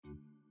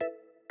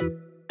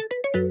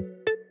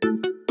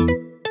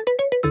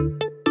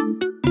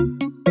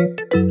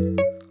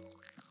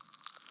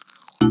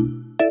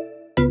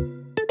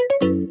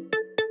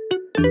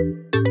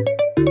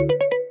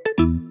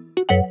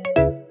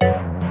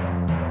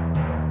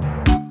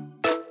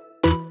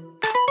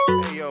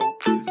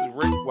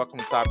Welcome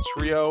to Top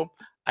Trio.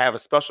 I have a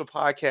special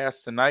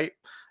podcast tonight.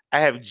 I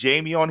have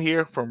Jamie on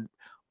here from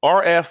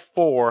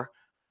RF4RM,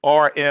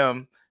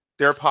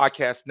 their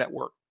podcast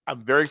network.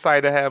 I'm very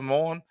excited to have him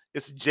on.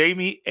 It's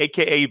Jamie,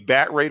 aka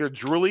Bat Raider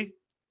Drooly.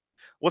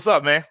 What's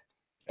up, man?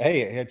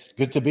 Hey, it's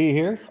good to be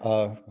here.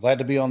 Glad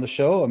to be on the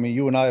show. I mean,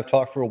 you and I have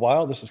talked for a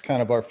while. This is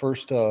kind of our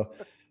first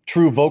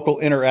true vocal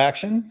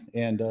interaction,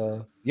 and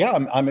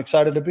I'm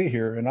excited to be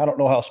here. And I don't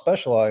know how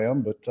special I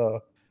am, but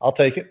I'll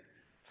take it.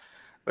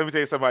 Let me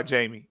tell you something about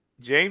Jamie.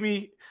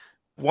 Jamie,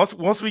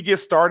 once we get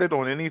started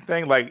on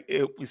anything,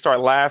 we start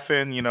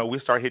laughing, we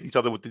start hitting each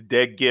other with the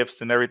dead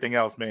gifts and everything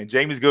else, man.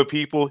 Jamie's good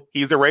people.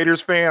 He's a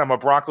Raiders fan. I'm a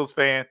Broncos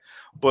fan.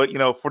 But,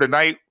 for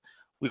tonight,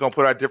 we're going to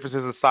put our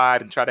differences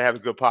aside and try to have a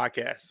good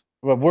podcast.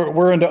 Well,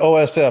 we're into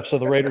OSF, so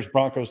the Raiders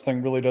Broncos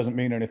thing really doesn't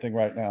mean anything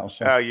right now.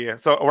 So yeah.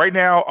 So right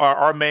now,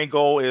 our main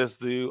goal is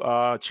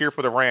to cheer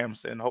for the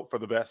Rams and hope for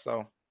the best.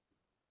 So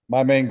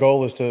my main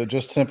goal is to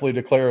just simply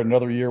declare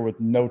another year with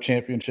no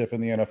championship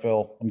in the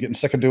NFL. I'm getting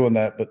sick of doing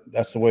that, but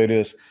that's the way it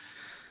is.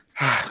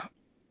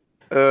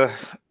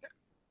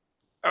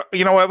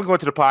 You know what? We're going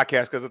to the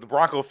podcast because as a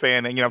Bronco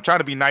fan, and I'm trying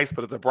to be nice,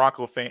 but as a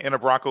Bronco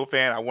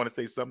fan I want to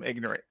say something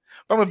ignorant.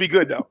 But I'm going to be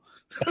good though.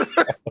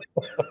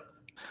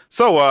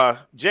 So,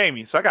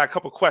 Jamie, I got a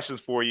couple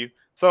questions for you.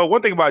 So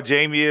one thing about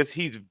Jamie is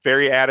he's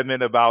very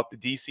adamant about the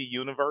DC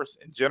universe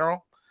in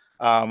general.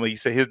 He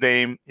said his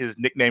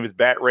nickname is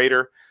Bat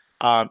Raider.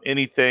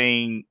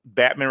 Anything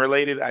Batman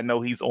related, I know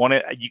he's on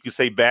it. You can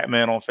say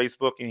Batman on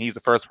Facebook, and he's the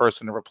first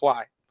person to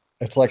reply.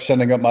 It's like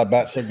sending up my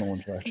bat signal. In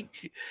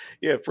fact.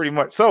 Yeah, pretty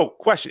much. So,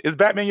 question: is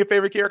Batman your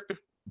favorite character?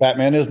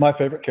 Batman is my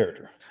favorite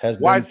character. Has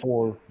been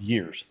for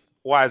years.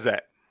 Why is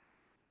that?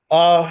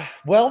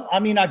 Well,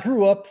 I mean, I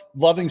grew up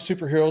loving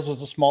superheroes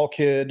as a small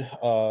kid.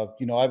 I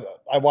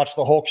watched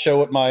the Hulk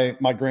show at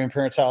my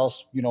grandparents'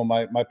 house.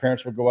 My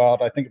parents would go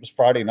out. I think it was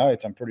Friday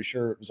nights. I'm pretty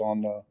sure it was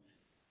on,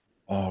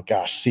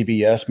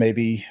 CBS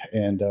maybe.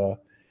 And,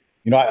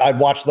 I'd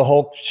watch the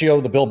Hulk show,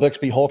 the Bill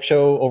Bixby Hulk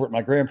show over at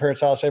my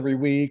grandparents' house every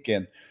week.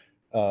 And,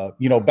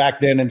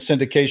 back then in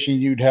syndication,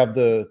 you'd have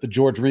the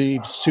George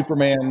Reeves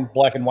Superman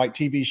black and white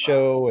TV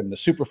show and the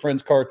Super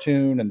Friends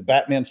cartoon and the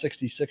Batman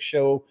 66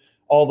 show.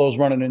 All those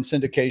running in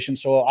syndication.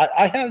 So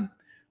I had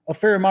a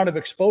fair amount of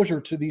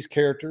exposure to these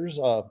characters.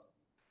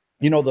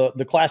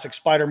 The classic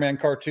Spider-Man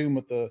cartoon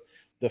with the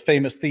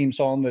famous theme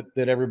song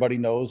that everybody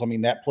knows. I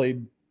mean, that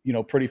played,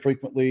 pretty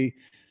frequently.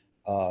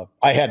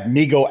 I had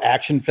Mego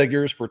action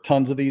figures for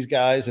tons of these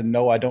guys, and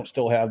no, I don't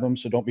still have them.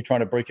 So don't be trying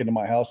to break into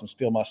my house and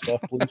steal my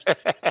stuff, please.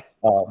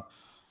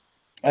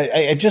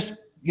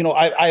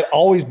 I've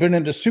always been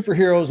into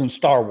superheroes and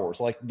Star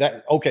Wars like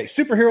that. Okay.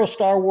 Superhero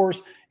Star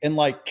Wars and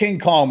like King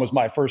Kong was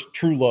my first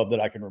true love that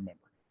I can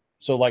remember.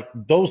 So like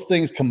those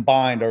things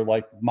combined are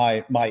like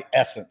my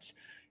essence.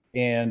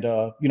 And,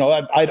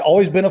 I'd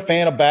always been a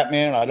fan of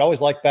Batman. I'd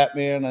always liked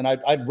Batman, and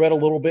I'd read a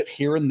little bit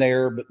here and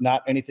there, but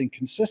not anything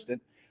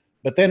consistent.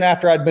 But then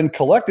after I'd been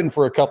collecting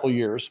for a couple of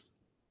years,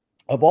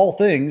 of all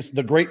things,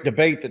 the great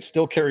debate that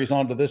still carries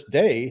on to this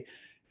day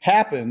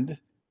happened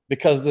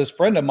because this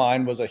friend of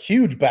mine was a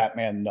huge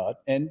Batman nut.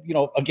 And,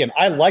 again,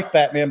 I like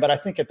Batman, but I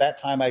think at that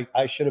time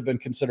I should have been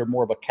considered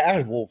more of a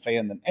casual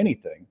fan than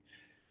anything.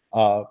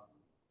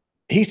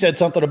 He said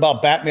something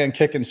about Batman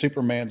kicking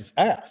Superman's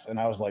ass.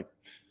 And I was like,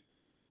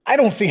 I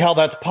don't see how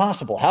that's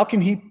possible. How can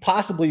he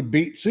possibly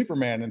beat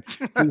Superman?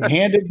 And he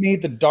handed me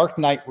The Dark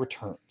Knight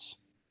Returns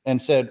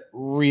and said,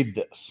 read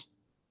this.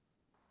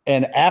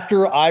 And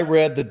after I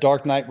read The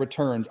Dark Knight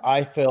Returns,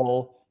 I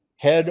fell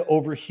head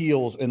over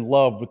heels in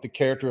love with the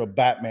character of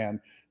Batman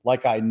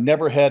like I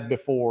never had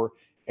before.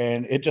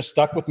 And it just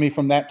stuck with me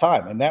from that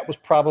time. And that was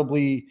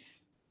probably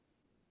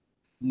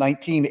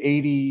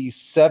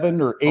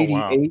 1987 or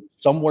 88,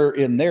 somewhere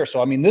in there.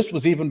 So, I mean, this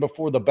was even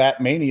before the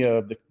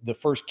Batmania, the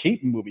first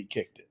Keaton movie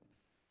kicked in.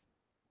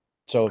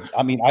 So,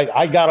 I mean,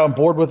 I got on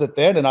board with it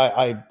then, and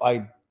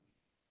I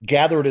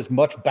gathered as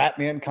much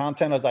Batman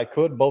content as I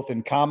could, both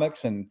in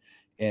comics and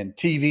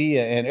TV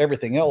and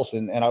everything else.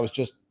 And I was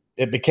just,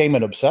 it became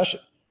an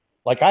obsession.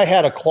 Like I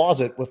had a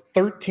closet with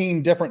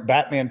 13 different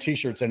Batman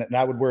t-shirts in it, and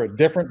I would wear a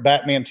different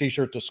Batman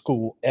t-shirt to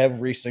school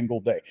every single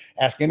day.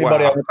 Ask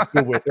anybody I went to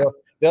school with.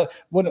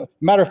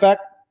 Matter of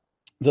fact,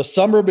 the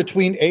summer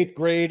between 8th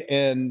grade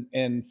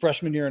and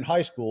freshman year in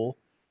high school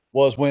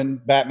was when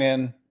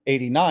Batman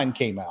 89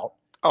 came out.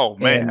 Oh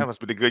man, that must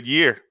be a good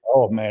year.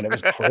 Oh man, it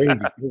was crazy.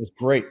 It was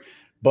great.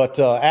 But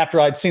after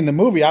I'd seen the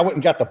movie, I went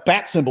and got the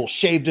bat symbol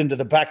shaved into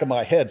the back of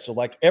my head. So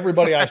like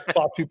everybody I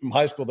talked to from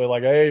high school, they're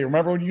like, hey,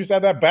 remember when you used to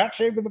have that bat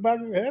shaved in the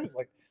back of your head? It's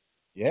like,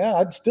 yeah,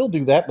 I'd still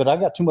do that, but I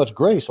got too much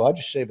gray, so I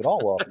just shave it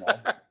all off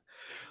now.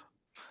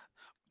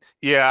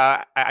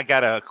 Yeah, I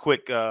got a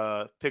quick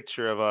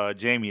picture of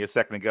Jamie a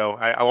second ago.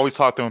 I always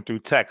talk to him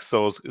through text,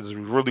 so it's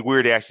really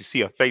weird to actually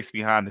see a face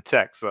behind the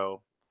text.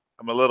 So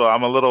I'm a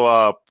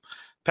little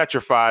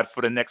petrified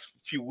for the next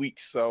few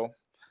weeks. So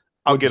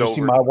I'll get over it.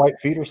 Did you see my white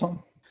feet or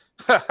something?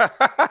 Yeah,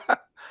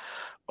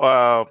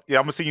 I'm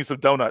gonna send you some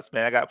donuts,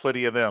 man. I got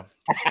plenty of them.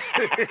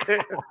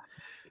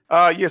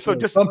 Yeah. So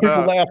just some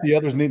people laugh, the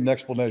others need an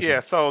explanation. yeah.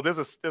 So there's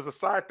a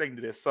side thing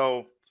to this.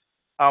 So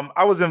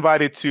I was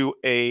invited to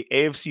a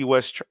AFC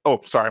West.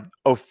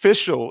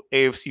 Official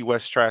AFC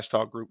West trash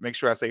talk group. Make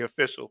sure I say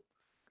official.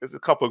 There's a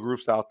couple of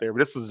groups out there, but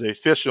this is the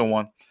official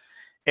one.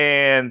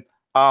 And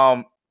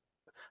I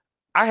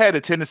had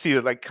a tendency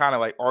to like kind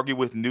of like argue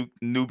with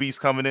newbies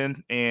coming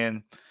in,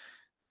 and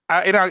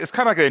it's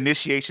kind of like an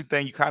initiation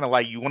thing. You kind of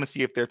like you want to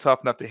see if they're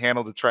tough enough to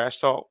handle the trash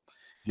talk.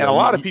 And a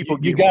lot of people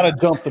you got to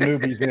dump the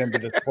newbies into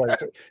this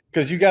place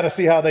because you got to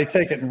see how they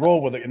take it and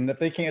roll with it. And if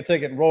they can't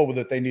take it and roll with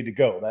it, they need to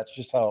go. That's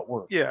just how it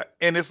works. Yeah,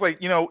 and it's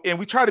like and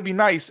we try to be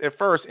nice at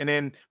first, and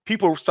then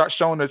people start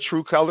showing their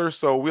true colors.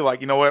 So we're like,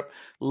 you know what?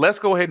 Let's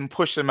go ahead and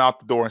push them out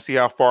the door and see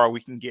how far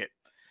we can get.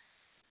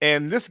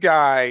 And this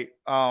guy,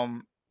 I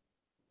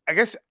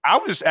guess I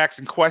was just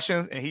asking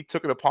questions, and he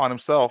took it upon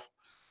himself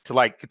to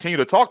like continue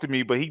to talk to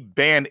me, but he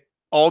banned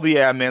all the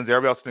admins,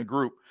 everybody else in the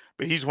group,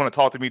 but he just want to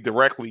talk to me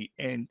directly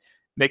and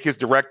make his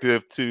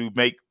directive to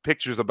make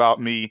pictures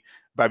about me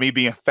by me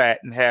being fat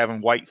and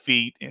having white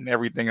feet and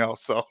everything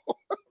else. So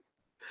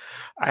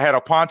I had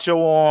a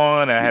poncho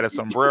on, I had a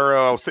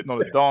sombrero, I was sitting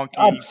on a donkey.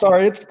 I'm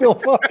sorry, it's still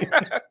funny.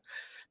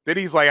 Then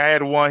he's like, I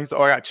had one. He's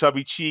like, oh, I got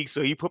chubby cheeks.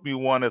 So he put me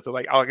one as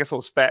like, I guess I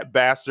was fat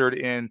bastard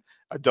in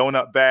a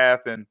donut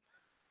bath. And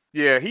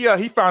yeah,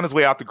 he found his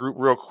way out the group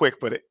real quick,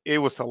 but it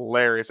was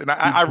hilarious. And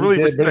I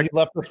really respect. But he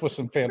left us with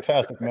some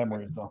fantastic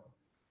memories, though.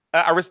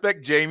 I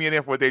respect Jamie and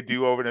them for what they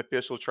do over in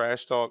official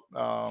trash talk,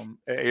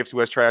 AFC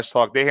West trash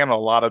talk. They handle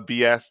a lot of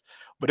BS,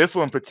 but this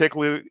one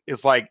particularly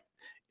is like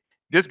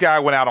this guy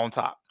went out on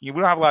top. We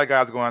don't have a lot of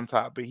guys going on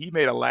top, but he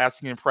made a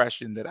lasting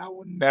impression that I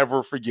will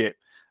never forget.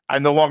 I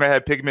no longer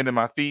had pigment in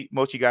my feet.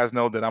 Most of you guys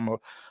know that I'm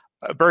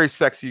a very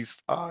sexy,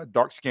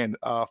 dark-skinned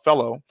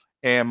fellow,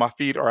 and my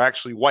feet are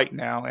actually white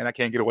now, and I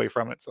can't get away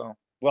from it. So.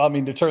 Well, I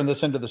mean, to turn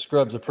this into the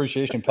Scrubs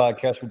Appreciation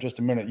Podcast for just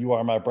a minute, you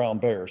are my brown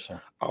bear, so.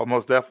 Oh,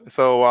 most definitely.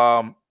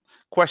 So,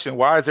 question: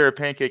 why is there a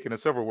pancake in the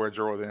silverware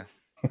drawer then?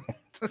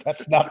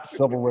 That's not the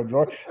silverware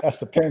drawer. That's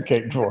the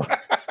pancake drawer.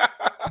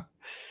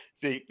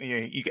 See,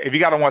 if you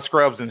got to watch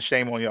Scrubs, then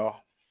shame on y'all.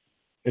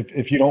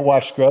 If you don't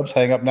watch Scrubs,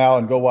 hang up now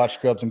and go watch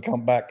Scrubs and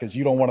come back because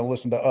you don't want to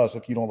listen to us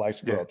if you don't like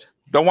Scrubs.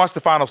 Yeah. Don't watch the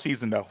final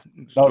season though.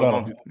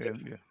 No.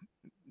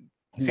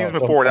 Season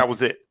before that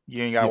was it.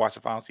 You ain't got to watch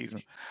the final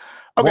season.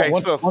 Okay,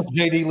 once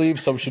JD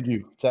leaves, so should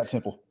you. It's that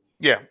simple.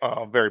 Yeah,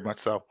 very much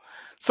so.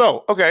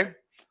 So okay,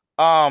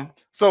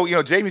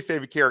 Jamie's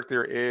favorite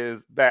character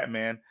is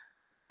Batman.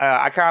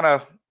 I kind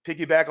of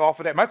piggyback off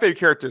of that. My favorite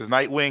character is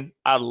Nightwing.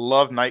 I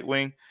love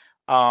Nightwing.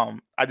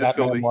 I just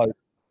feel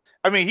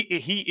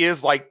he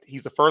is like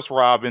he's the first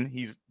Robin.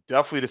 He's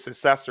definitely the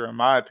successor, in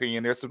my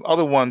opinion. There's some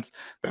other ones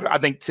that I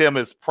think Tim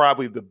is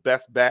probably the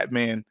best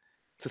Batman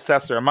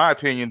successor, in my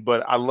opinion.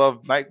 But I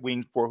love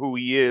Nightwing for who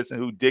he is and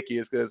who Dick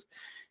is because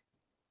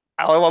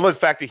I love the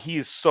fact that he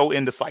is so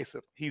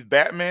indecisive. He's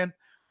Batman,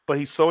 but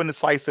he's so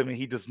indecisive and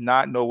he does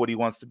not know what he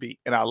wants to be.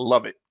 And I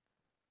love it.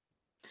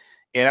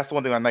 And that's the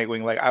one thing on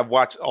Nightwing. Like, I've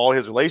watched all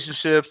his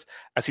relationships.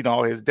 I've seen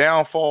all his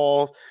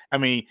downfalls. I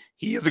mean,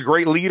 he is a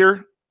great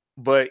leader,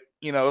 but,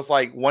 it's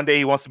like one day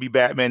he wants to be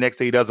Batman. Next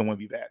day he doesn't want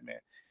to be Batman.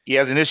 He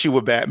has an issue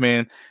with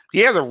Batman. He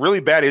has a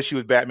really bad issue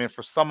with Batman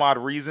for some odd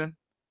reason.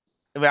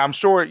 I mean, I'm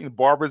sure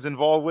Barbara's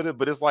involved with it,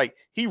 but it's like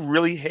he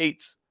really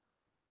hates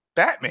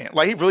Batman.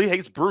 Like, he really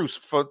hates Bruce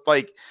for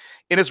like,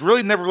 and it's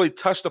really never really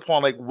touched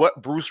upon like what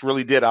Bruce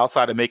really did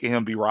outside of making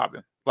him be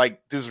Robin.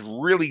 Like, there's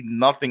really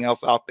nothing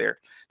else out there.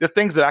 There's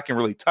things that I can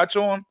really touch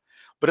on,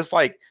 but it's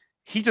like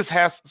he just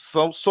has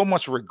so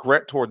much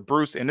regret toward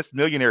Bruce. And this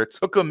millionaire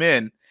took him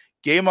in,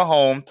 gave him a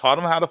home, taught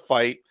him how to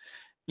fight,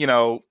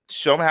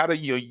 show him how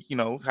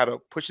to how to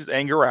push his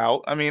anger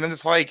out. I mean, and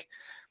it's like,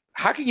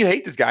 how can you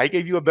hate this guy? He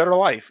gave you a better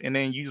life, and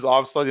then you just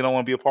obviously don't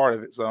want to be a part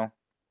of it. So.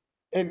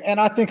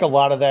 And I think a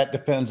lot of that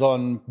depends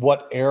on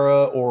what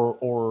era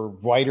or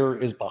writer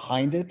is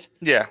behind it.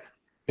 Yeah.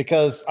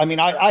 Because I mean,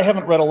 I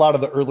haven't read a lot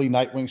of the early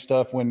Nightwing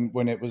stuff when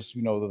it was,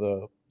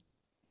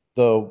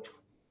 the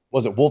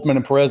was it Wolfman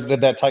and Perez that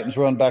did that Titans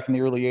run back in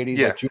the early 80s?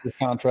 Yeah. Like Judas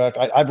Contract.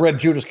 I've read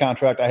Judas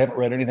Contract. I haven't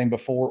read anything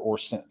before or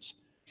since.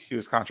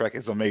 Judas Contract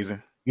is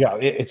amazing. Yeah,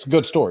 it's a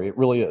good story. It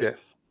really is. Yeah.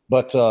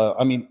 But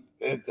I mean,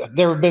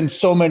 there have been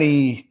so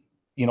many,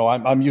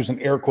 I'm using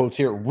air quotes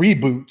here,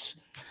 reboots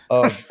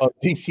of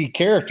DC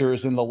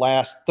characters in the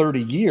last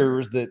 30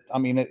 years that, I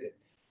mean,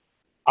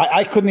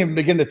 I couldn't even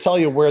begin to tell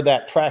you where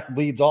that track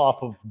leads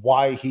off of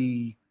why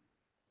he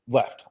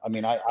left. I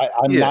mean, I'm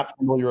not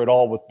familiar at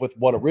all with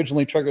what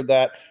originally triggered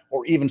that,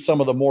 or even some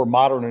of the more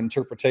modern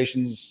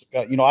interpretations.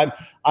 I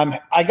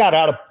got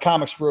out of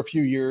comics for a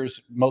few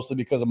years, mostly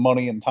because of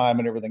money and time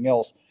and everything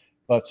else.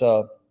 But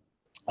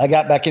I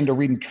got back into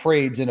reading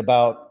trades in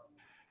about,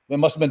 it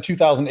must have been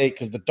 2008,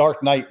 because The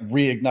Dark Knight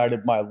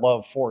reignited my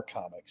love for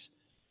comics.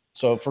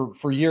 So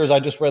for years, I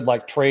just read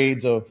like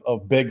trades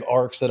of big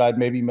arcs that I'd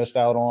maybe missed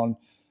out on.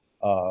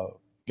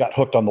 got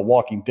hooked on The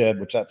Walking Dead,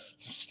 which that's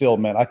still,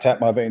 man, I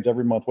tap my veins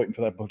every month waiting for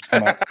that book to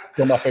come out.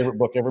 Still my favorite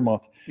book every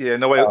month. Yeah,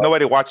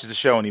 nobody watches the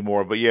show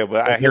anymore, but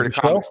I hear the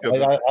comics still.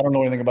 I don't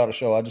know anything about a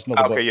show. I just know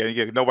the book. Okay,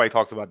 yeah, nobody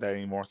talks about that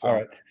anymore. So.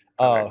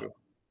 All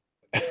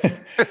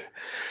right.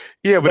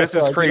 Yeah, but it's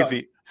just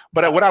crazy.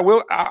 But what I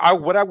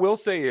will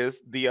say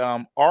is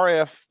the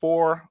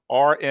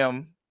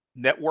RF4RM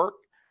network,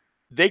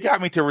 they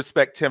got me to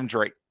respect Tim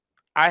Drake.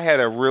 I had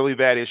a really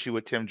bad issue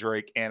with Tim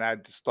Drake, and I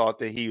just thought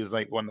that he was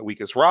like one of the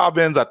weakest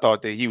Robins. I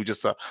thought that he was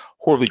just a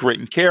horribly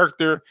written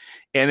character.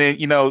 And then,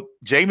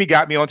 Jamie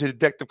got me onto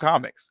Detective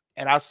Comics,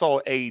 and I saw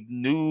a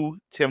new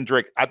Tim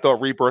Drake. I thought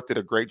Rebirth did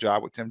a great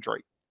job with Tim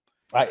Drake.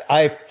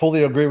 I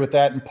fully agree with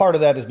that. And part of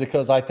that is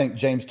because I think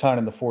James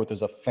Tynion IV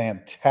is a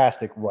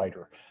fantastic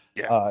writer.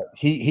 Yeah.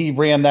 He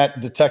ran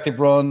that detective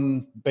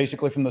run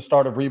basically from the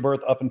start of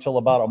Rebirth up until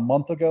about a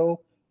month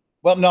ago.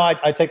 Well, no,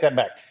 I take that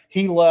back.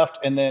 He left,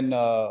 and then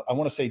I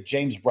want to say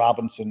James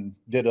Robinson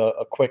did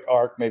a quick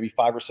arc, maybe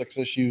 5 or 6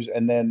 issues,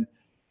 and then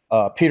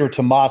Peter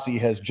Tomasi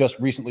has just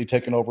recently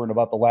taken over in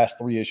about the last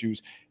 3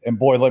 issues. And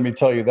boy, let me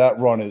tell you, that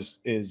run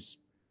is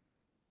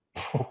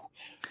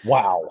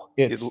wow,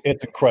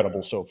 it's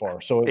incredible so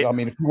far. So I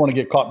mean, if you want to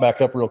get caught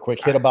back up real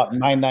quick, hit about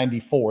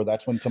 994.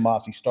 That's when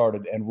Tomasi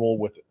started, and roll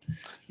with it.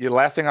 Yeah, the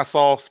last thing I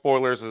saw,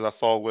 spoilers, is I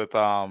saw with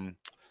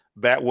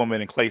Batwoman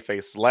and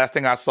Clayface. Last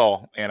thing I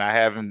saw, and I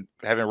haven't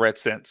read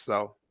since.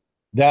 So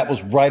that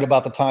was right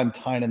about the time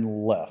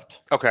Tynion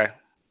left. Okay.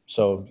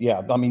 So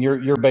yeah, I mean,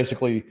 you're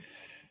basically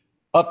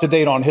up to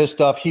date on his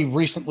stuff. He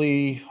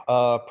recently,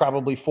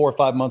 probably 4 or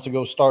 5 months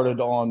ago, started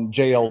on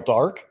JL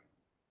Dark,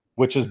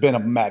 which has been a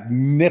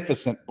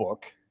magnificent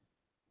book,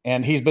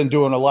 and he's been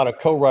doing a lot of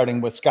co-writing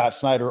with Scott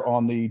Snyder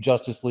on the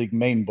Justice League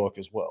main book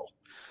as well.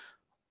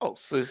 Oh,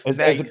 so as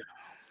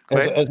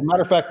a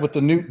matter of fact, with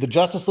the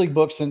Justice League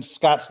book, since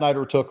Scott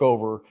Snyder took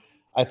over,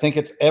 I think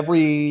it's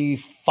every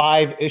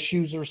 5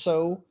 issues or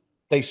so,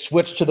 they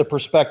switch to the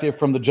perspective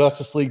from the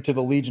Justice League to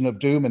the Legion of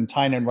Doom, and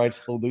Tynion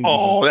writes the Legion.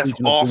 Oh, that's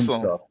Legion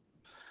awesome.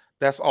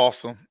 That's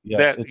awesome.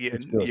 Yes,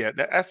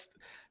 that's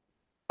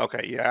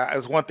okay. Yeah,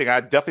 that's one thing. I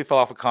definitely fell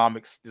off of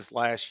comics this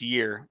last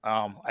year.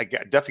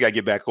 Definitely got to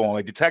get back on.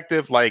 Like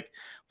Detective, like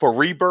for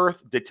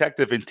Rebirth,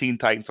 Detective and Teen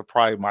Titans are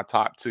probably my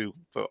top 2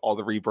 for all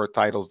the Rebirth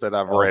titles that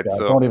I've read. God,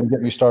 so don't even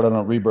get me started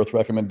on Rebirth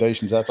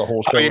recommendations. That's a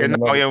whole show.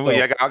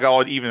 I got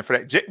all even for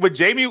that. But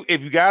Jamie,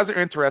 if you guys are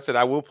interested,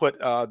 I will put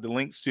the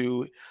links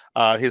to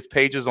his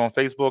pages on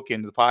Facebook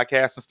and the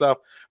podcast and stuff.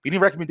 If you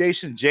need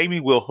recommendations,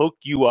 Jamie will hook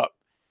you up.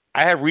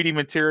 I have reading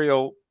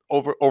material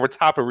over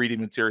top of reading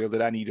material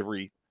that I need to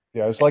read.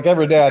 Yeah, it's like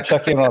every day I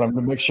check in on him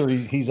to make sure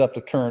he's up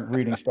to current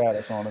reading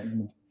status on it.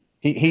 And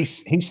he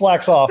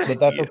slacks off, but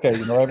that's okay.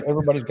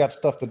 Everybody's got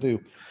stuff to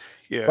do.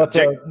 Yeah. But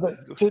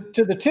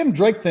to the Tim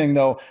Drake thing,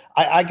 though,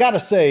 I got to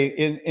say,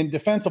 in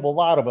defense of a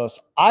lot of us,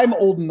 I'm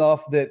old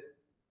enough that,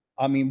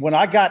 I mean, when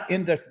I got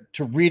into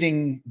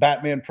reading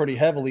Batman pretty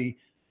heavily,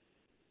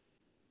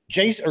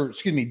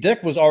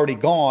 Dick was already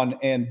gone,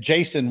 and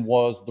Jason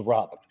was the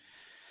Robin,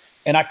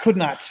 and I could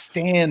not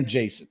stand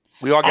Jason.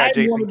 We all got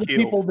Jason one of the killed.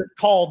 People that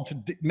called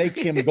to make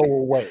him go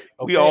away.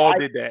 Okay? We all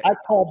did that. I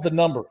called the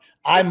number.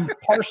 I'm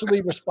partially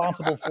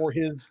responsible for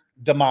his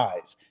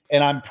demise,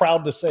 and I'm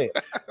proud to say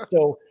it.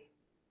 So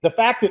the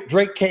fact that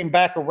Drake came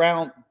back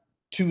around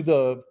to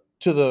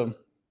the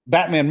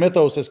Batman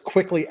mythos as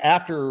quickly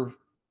after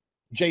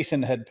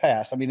Jason had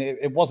passed, I mean,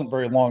 it wasn't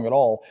very long at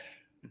all.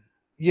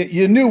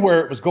 You knew where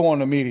it was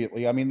going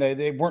immediately. I mean,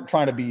 they weren't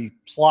trying to be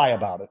sly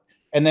about it.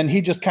 And then he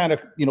just kind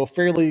of,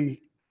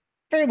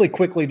 fairly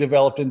quickly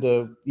developed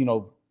into,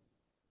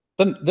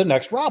 the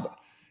next Robin.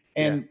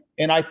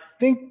 And I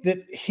think that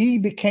he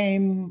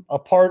became a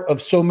part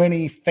of so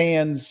many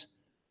fans'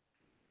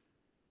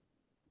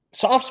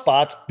 soft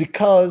spots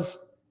because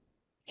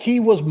he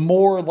was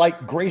more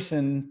like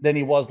Grayson than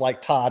he was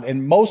like Todd.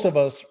 And most of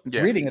us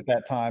reading at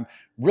that time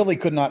really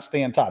could not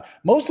stand Todd.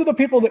 Most of the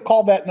people that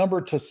called that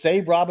number to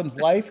save Robin's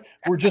life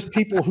were just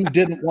people who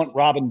didn't want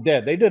Robin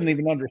dead. They didn't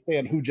even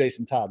understand who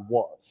Jason Todd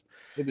was.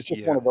 It was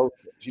just one of those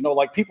things.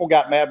 Like people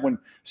got mad when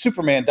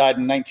Superman died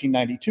in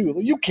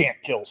 1992. You can't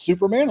kill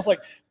Superman. It's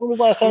like, when was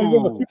the last time you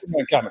read a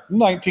Superman comic?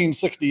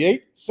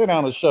 1968. Sit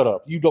down and shut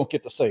up. You don't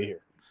get to say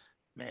here.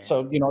 Man.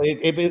 So,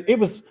 it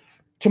was,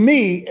 to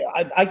me,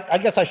 I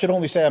guess I should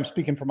only say I'm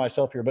speaking for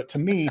myself here, but to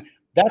me,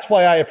 that's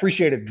why I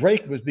appreciated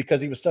Drake, was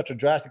because he was such a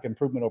drastic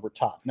improvement over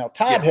Todd. Now,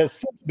 Todd has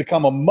since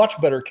become a much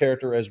better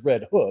character as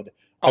Red Hood.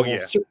 I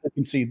will certainly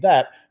concede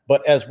that.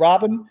 But as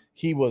Robin,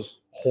 he was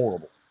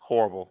horrible.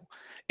 Horrible.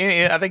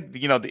 And I think,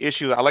 the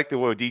issue, I like the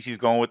way DC's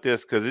going with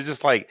this, because it's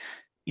just like,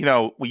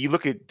 when you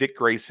look at Dick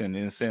Grayson,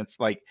 in a sense,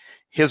 like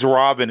his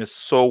Robin is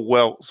so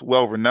well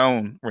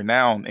renowned,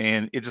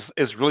 and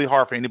it's really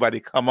hard for anybody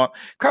to come up,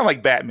 kind of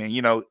like Batman.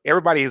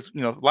 Everybody is,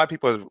 a lot of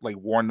people have like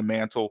worn the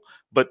mantle,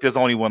 but there's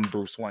only one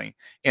Bruce Wayne.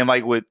 And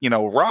like with,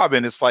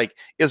 Robin, it's like,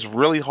 it's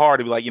really hard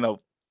to be like,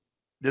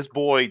 this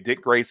boy,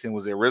 Dick Grayson,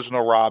 was the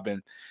original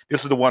Robin.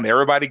 This is the one that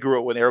everybody grew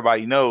up with,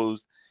 everybody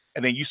knows.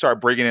 And then you start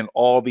bringing in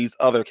all these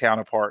other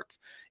counterparts.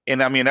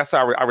 And I mean, that's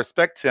how I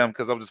respect him,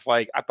 because I'm just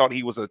like, I thought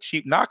he was a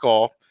cheap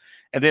knockoff.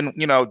 And then,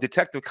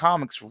 Detective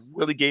Comics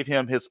really gave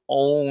him his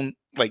own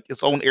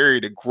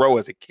area to grow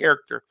as a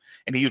character.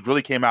 And he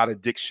really came out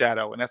of Dick's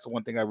shadow. And that's the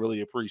one thing I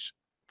really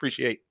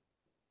appreciate.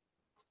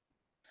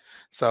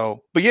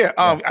 So, but yeah,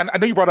 I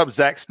know you brought up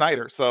Zack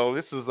Snyder. So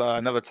this is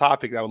another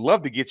topic that I would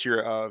love to get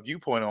your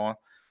viewpoint on.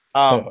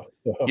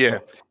 Yeah.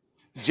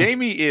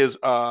 Jamie is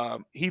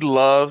he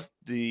loves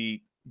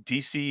the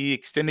DC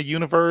extended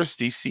universe,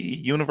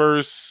 DCU,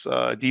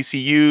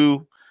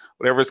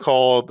 whatever it's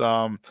called.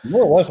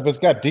 More or less, if it's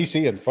got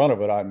DC in front of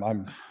it,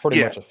 I'm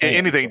pretty much a fan.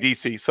 Anything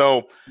DC.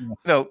 So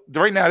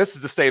right now, this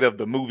is the state of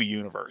the movie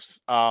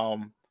universe. A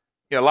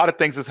lot of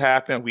things has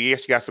happened. We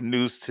actually got some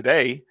news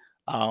today.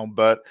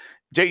 But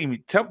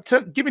Jamie,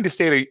 give me the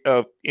state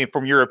of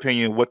from your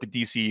opinion, what the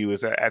DCU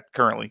is at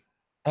currently.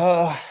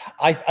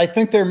 I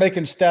think they're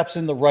making steps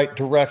in the right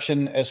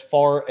direction as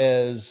far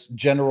as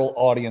general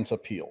audience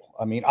appeal.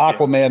 I mean,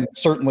 Aquaman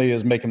certainly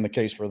is making the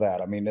case for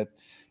that. I mean,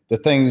 the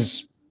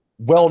thing's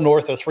well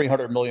north of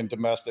 300 million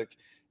domestic.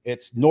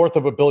 It's north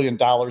of $1 billion.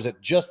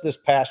 It just this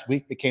past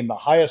week became the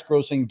highest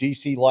grossing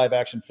DC live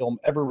action film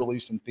ever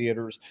released in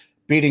theaters,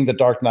 beating The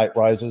Dark Knight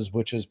Rises,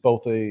 which is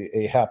both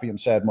a happy and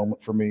sad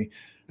moment for me.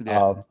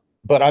 Yeah.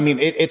 But I mean,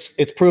 it's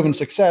proven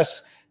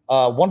success.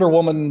 Wonder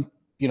Woman,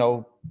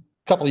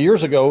 couple of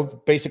years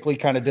ago, basically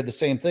kind of did the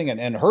same thing,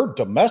 and her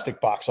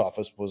domestic box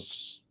office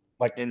was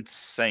like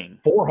insane.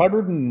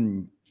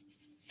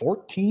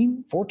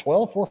 414,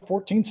 412,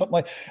 414, something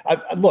like.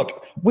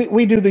 Look,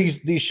 we do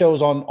these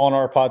shows on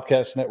our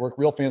podcast network,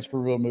 Real Fans for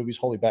Real Movies,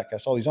 Holy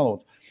Backcast, all these other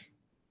ones.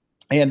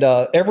 And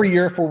every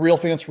year for Real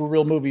Fans for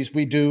Real Movies,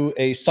 we do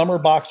a summer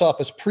box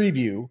office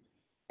preview,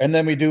 and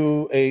then we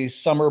do a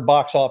summer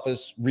box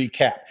office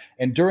recap.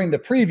 And during the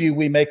preview,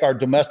 we make our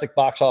domestic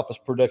box office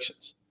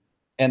predictions.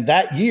 And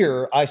that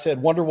year, I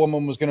said Wonder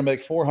Woman was going to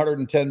make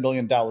 $410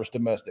 million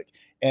domestic.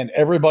 And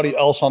everybody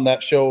else on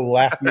that show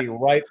laughed me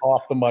right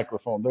off the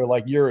microphone. They're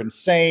like, you're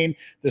insane.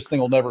 This thing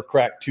will never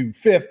crack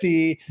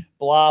 250,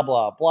 blah,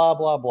 blah, blah,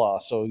 blah, blah.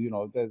 So,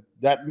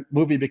 that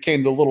movie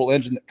became the little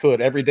engine that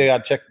could. Every day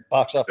I'd check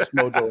Box Office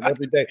Mojo, and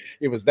every day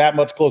it was that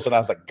much closer. And I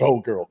was like,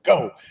 go, girl,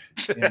 go.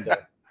 And,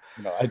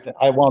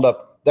 I wound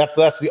up,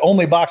 that's the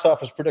only box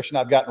office prediction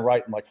I've gotten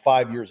right in like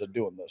 5 years of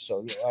doing this.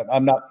 So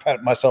I'm not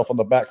patting myself on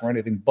the back for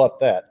anything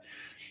but that.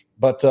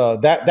 But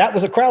that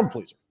was a crowd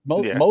pleaser.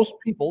 Most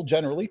people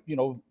generally,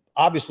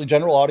 obviously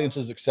general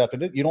audiences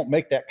accepted it. You don't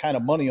make that kind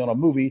of money on a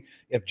movie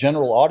if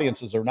general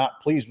audiences are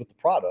not pleased with the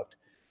product.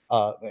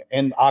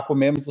 And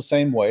Aquaman was the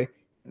same way.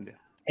 Yeah.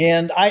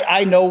 And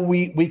I know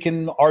we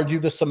can argue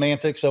the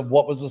semantics of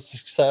what was a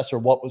success or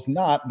what was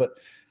not, but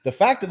the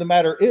fact of the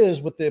matter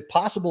is, with the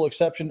possible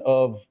exception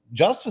of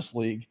Justice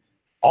League,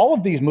 all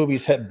of these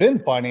movies have been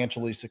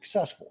financially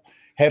successful.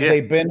 Have they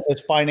been as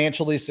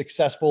financially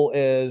successful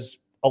as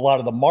a lot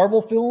of the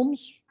Marvel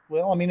films?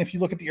 Well, I mean, if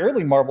you look at the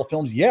early Marvel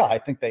films, I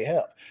think they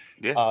have.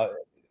 Yeah.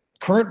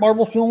 Current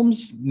Marvel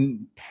films,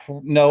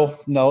 no,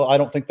 I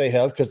don't think they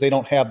have, because they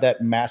don't have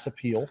that mass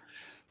appeal.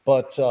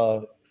 But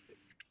to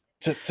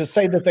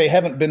say that they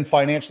haven't been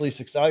financially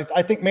successful,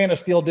 I think Man of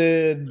Steel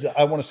did,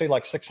 I want to say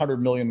like 600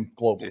 million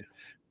globally. Yeah.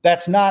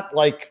 That's not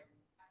like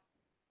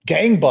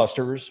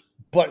gangbusters,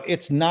 but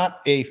it's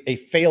not a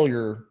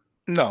failure.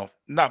 No,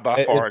 not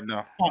by far.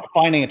 No,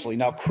 financially.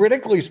 Now,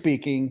 critically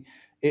speaking,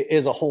 it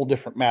is a whole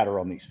different matter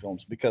on these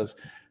films, because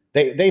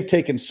they've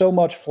taken so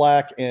much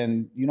flack.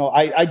 And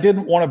I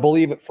didn't want to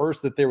believe at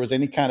first that there was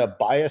any kind of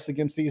bias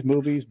against these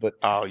movies, but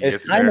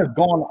as time has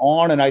gone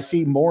on, and I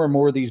see more and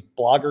more of these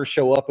bloggers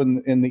show up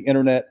in the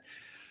internet.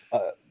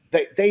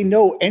 They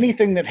know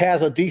anything that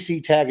has a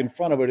DC tag in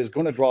front of it is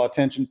going to draw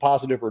attention,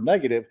 positive or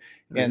negative.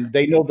 And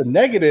they know the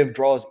negative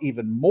draws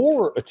even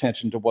more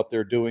attention to what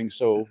they're doing.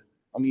 So,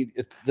 I mean,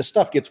 the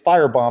stuff gets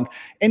firebombed.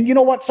 And you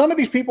know what? Some of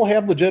these people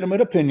have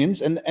legitimate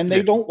opinions, and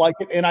they don't like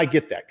it. And I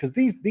get that, because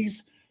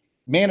these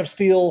Man of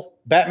Steel,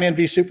 Batman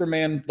v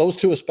Superman, those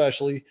two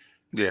especially,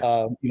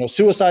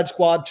 Suicide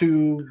Squad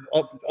to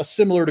a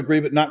similar degree,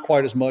 but not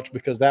quite as much,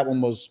 because that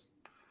one was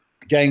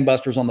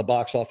gangbusters on the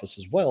box office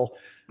as well.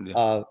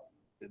 Yeah.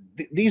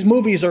 These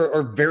movies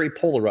are very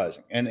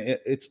polarizing, and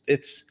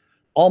it's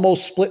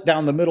almost split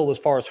down the middle as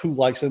far as who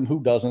likes them,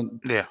 who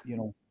doesn't. Yeah,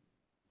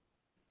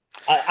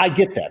 I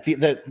get that.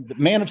 The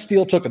Man of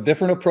Steel took a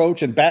different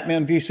approach, and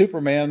Batman v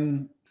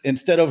Superman,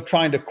 instead of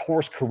trying to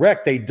course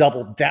correct, they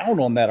doubled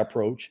down on that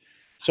approach.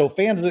 So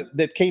fans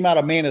that came out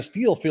of Man of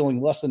Steel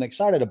feeling less than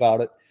excited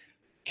about it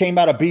came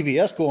out of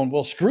BVS going,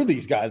 well, screw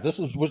these guys. This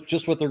is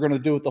just what they're going to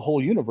do with the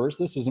whole universe.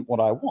 This isn't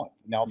what I want.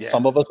 Now,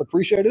 some of us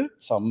appreciated it.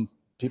 Some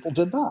people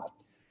did not.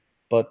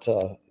 But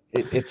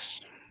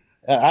it's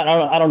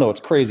I don't know. It's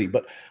crazy.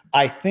 But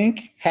I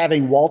think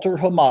having Walter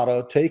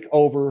Hamada take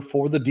over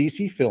for the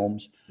DC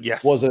films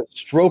was a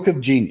stroke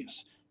of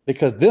genius,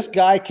 because this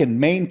guy can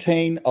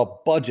maintain a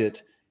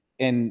budget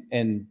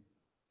and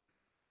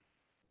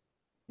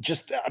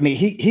just, I mean,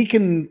 he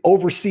can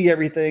oversee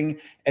everything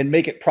and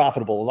make it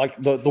profitable.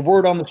 Like the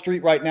word on the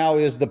street right now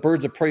is the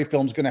Birds of Prey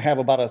film is going to have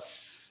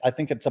I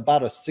think it's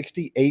about a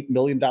 $68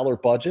 million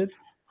budget.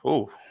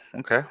 Oh,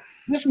 okay.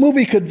 This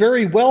movie could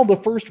very well the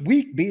first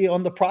week be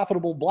on the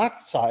profitable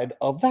black side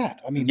of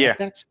that. I mean, Yeah.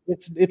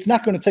 it's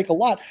not going to take a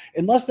lot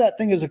unless that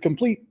thing is a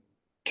complete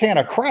can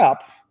of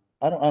crap.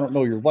 I don't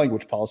know your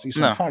language policy,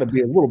 so I'm trying to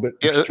be a little bit.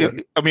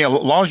 I mean, as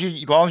long as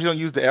you don't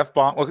use the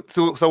F-bomb.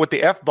 So with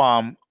the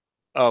F-bomb,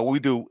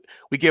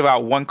 we give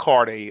out one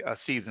card a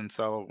season.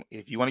 So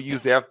if you want to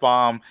use the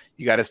F-bomb,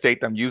 you got to state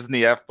them using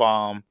the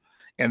F-bomb,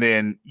 and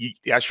then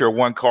that's your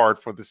one card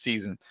for the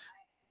season.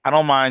 I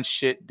don't mind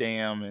shit,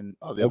 damn, and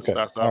all the other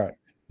stuff. So. All right.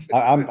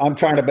 I'm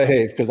trying to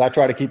behave because I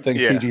try to keep things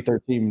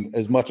PG-13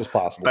 as much as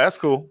possible. That's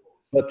cool.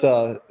 But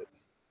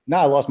now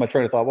I lost my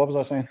train of thought. What was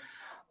I saying?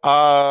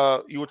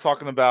 You were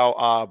talking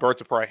about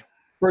Birds of Prey.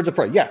 Birds of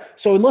Prey, yeah.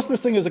 So unless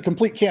this thing is a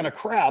complete can of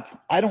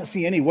crap, I don't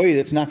see any way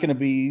that's not going to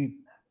be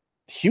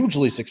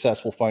hugely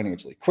successful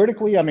financially.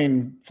 Critically, I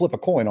mean, flip a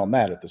coin on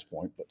that at this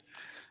point. But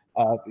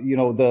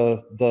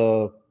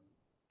the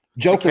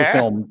Joker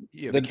film,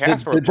 the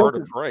cast for Birds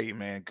of Prey,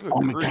 man. Good.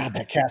 Oh my God,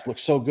 that cast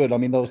looks so good. I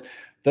mean,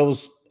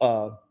 those.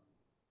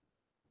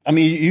 I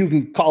mean, you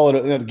can call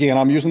it again.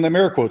 I'm using them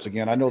air quotes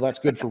again. I know that's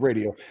good for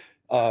radio.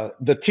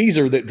 The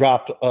teaser that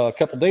dropped a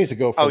couple days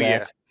ago for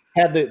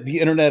had the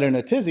internet in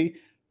a tizzy.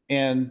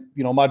 And,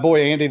 my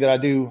boy Andy that I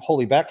do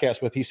Holy Backcast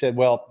with, he said,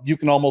 well, you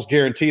can almost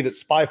guarantee that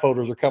spy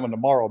photos are coming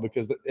tomorrow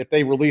because if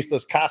they release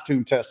this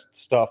costume test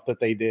stuff that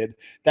they did,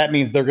 that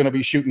means they're going to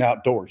be shooting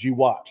outdoors. You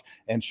watch.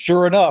 And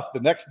sure enough,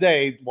 the next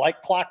day,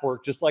 like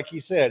clockwork, just like he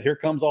said, here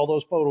comes all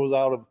those photos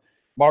out of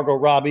Margot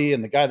Robbie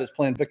and the guy that's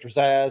playing Victor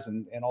Zsasz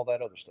and all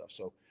that other stuff.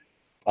 So,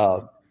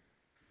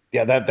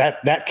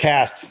 that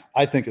cast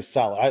I think is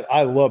solid.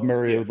 I love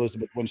Mary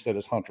Elizabeth Winstead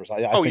as Huntress.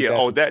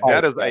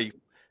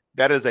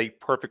 That is a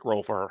perfect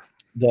role for her.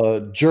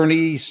 The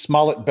Journey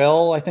Smollett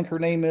Bell, I think her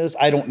name is.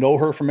 I don't know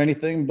her from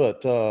anything,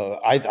 but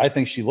I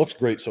think she looks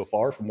great so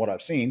far from what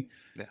I've seen.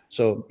 Yeah.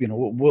 So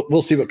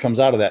we'll see what comes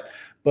out of that.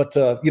 But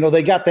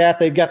they got that.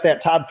 They've got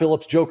that Todd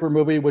Phillips Joker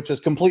movie, which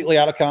is completely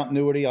out of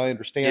continuity. I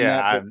understand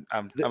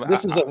that.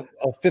 This is a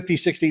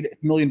 $50-60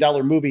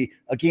 million movie.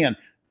 Again,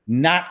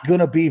 not going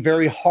to be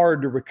very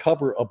hard to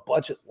recover a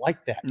budget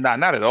like that.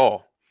 Not at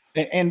all.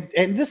 And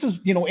this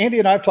is, Andy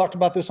and I have talked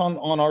about this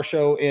on our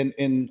show,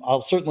 and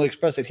I'll certainly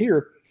express it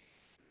here.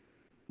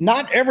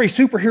 Not every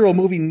superhero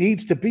movie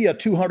needs to be a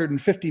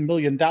 $250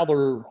 million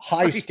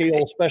high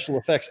scale special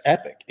effects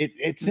epic.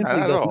 It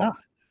simply does not.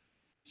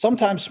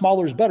 Sometimes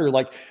smaller is better.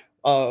 Like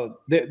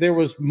there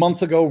was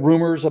months ago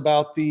rumors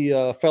about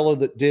the fellow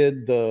that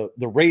did the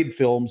Raid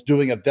films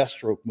doing a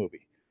Deathstroke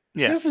movie.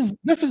 Yeah. This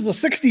is a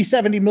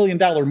 $60-70 million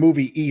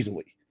movie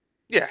easily.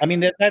 Yeah. I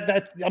mean,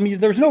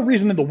 there's no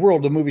reason in the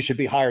world the movie should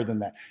be higher than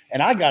that.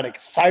 And I got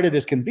excited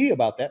as can be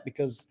about that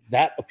because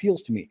that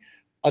appeals to me.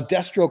 A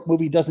Deathstroke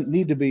movie doesn't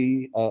need to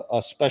be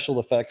a special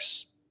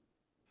effects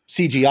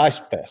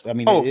CGI fest. I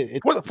mean,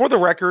 for the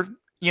record,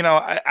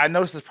 I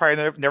know this is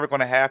probably never going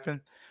to happen,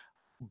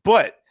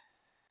 but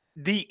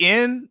the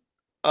end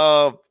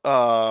of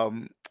what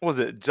was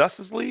it,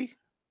 Justice League?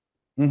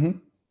 Mm-hmm.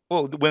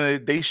 Well,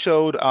 when they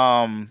showed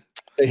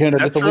they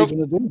hinted at the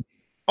Legion of Doom.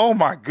 Oh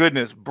my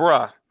goodness,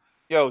 bruh.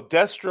 Yo,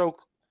 Deathstroke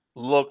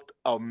looked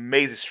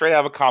amazing, straight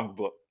out of a comic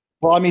book.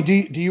 Well, I mean, do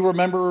you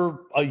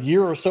remember a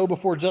year or so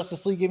before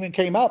Justice League even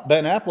came out,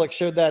 Ben Affleck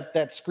showed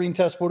that screen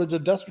test footage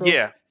of Deathstroke?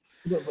 Yeah.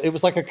 It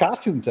was like a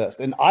costume test.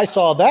 And I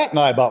saw that and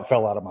I about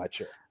fell out of my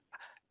chair.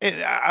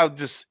 And I'll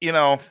just,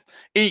 go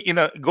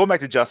back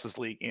to Justice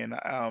League, and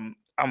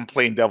I'm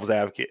playing devil's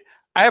advocate.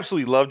 I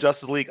absolutely love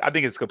Justice League. I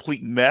think it's a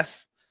complete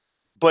mess,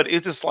 but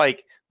it's just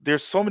like,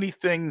 there's so many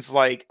things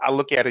like I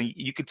look at it,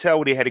 you could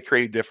tell they had to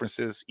create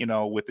differences,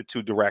 with the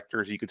two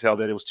directors. You could tell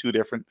that it was two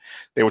different.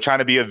 They were trying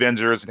to be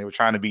Avengers and they were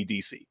trying to be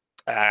DC.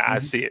 I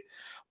see it.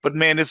 But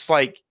man, it's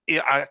like,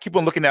 I keep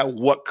on looking at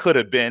what could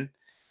have been.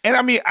 And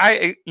I mean,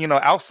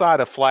 outside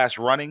of Flash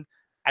running,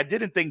 I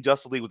didn't think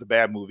Justice League was a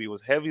bad movie. It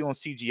was heavy on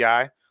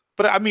CGI.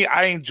 But I mean,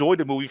 I enjoyed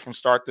the movie from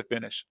start to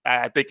finish.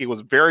 I think it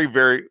was very,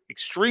 very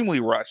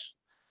extremely rushed.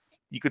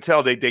 You could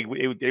tell they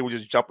were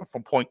just jumping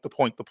from point to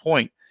point to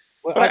point.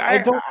 Well, I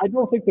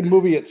don't think the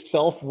movie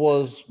itself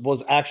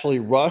was actually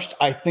rushed.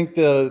 I think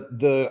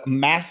the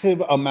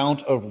massive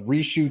amount of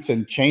reshoots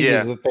and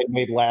changes that they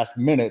made last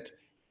minute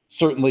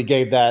certainly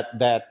gave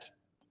that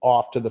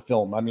off to the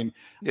film. I mean,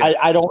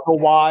 I don't know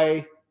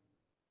why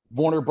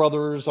Warner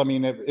Brothers. I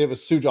mean, it was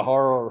Sujihara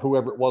or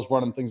whoever it was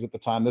running things at the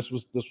time. This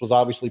was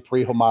obviously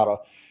pre-Hamada.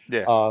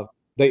 Yeah.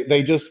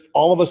 They just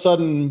all of a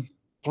sudden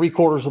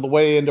 3/4 of the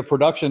way into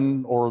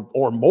production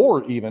or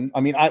more even.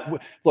 I mean,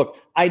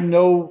 I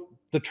know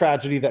the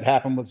tragedy that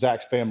happened with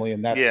Zach's family,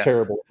 and that's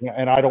terrible.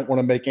 And I don't want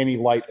to make any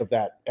light of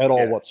that at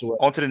all whatsoever.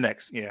 On to the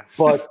next,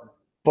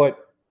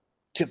 But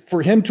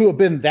for him to have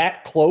been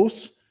that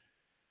close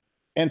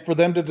And for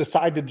them to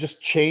decide to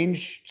just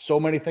change so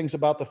many things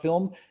about the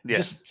film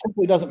just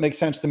simply doesn't make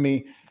sense to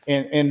me.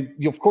 And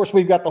of course,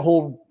 we've got the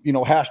whole,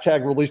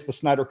 hashtag release the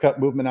Snyder Cut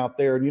movement out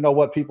there. And you know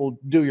what? People,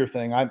 do your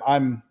thing.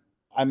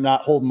 I'm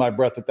not holding my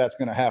breath that that's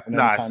going to happen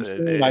anytime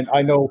soon.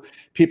 I know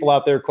people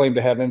out there claim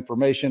to have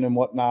information and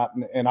whatnot,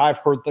 and I've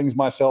heard things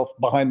myself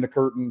behind the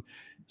curtain.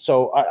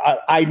 So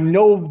I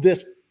know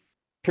this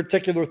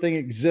particular thing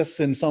exists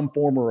in some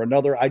form or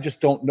another. I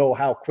just don't know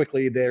how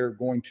quickly they're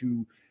going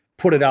to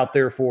put it out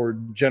there for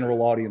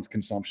general audience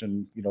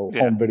consumption,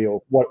 home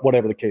video,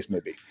 whatever the case may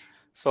be.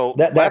 So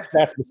that's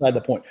beside the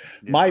point.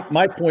 Yeah.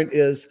 My point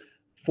is,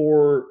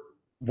 for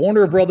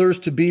Warner Brothers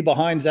to be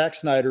behind Zack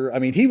Snyder. I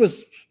mean,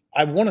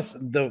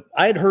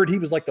 I had heard he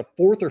was like the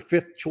 4th or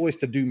 5th choice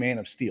to do Man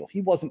of Steel.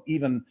 He wasn't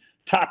even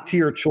top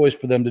tier choice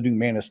for them to do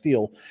Man of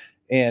Steel.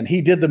 And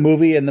he did the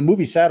movie, and the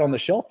movie sat on the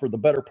shelf for the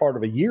better part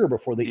of a year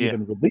before they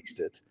even released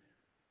it.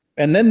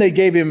 And then they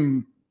gave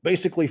him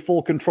basically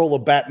full control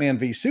of Batman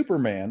v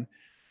Superman,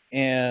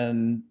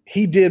 and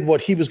he did what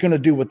he was going to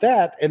do with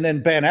that. And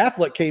then Ben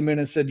Affleck came in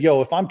and said,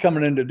 yo, if I'm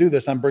coming in to do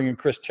this, I'm bringing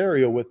Chris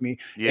Terrio with me.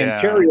 And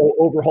Terrio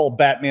overhauled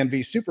Batman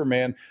v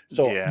Superman.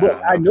 So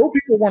look, I know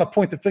people want to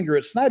point the finger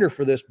at Snyder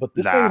for this, but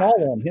this ain't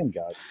all on him,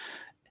 guys.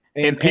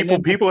 And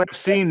people have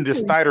seen the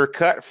Snyder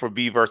cut for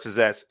B versus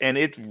S, and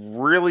it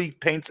really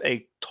paints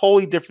a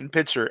totally different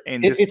picture.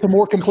 And it's a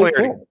more complete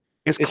film.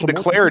 It's the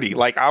clarity.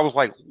 Like, I was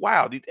like,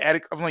 wow,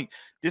 I'm like,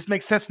 this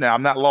makes sense now.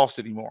 I'm not lost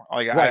anymore.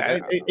 Like,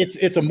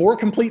 it's a more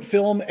complete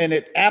film, and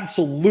it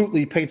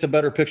absolutely paints a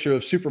better picture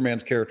of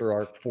Superman's character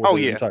arc for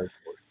the entire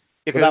story.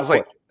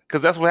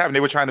 Because that's what happened.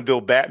 They were trying to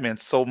build Batman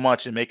so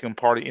much and make him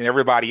party and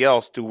everybody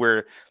else to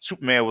where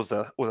Superman was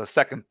a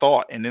second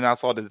thought. And then I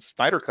saw the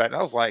Snyder cut, and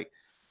I was like,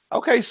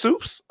 okay,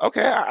 Soups.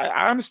 Okay,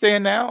 I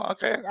understand now.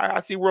 Okay, I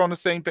see we're on the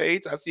same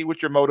page. I see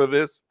what your motive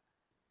is.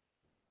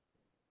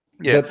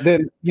 Yeah. But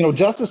then,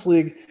 Justice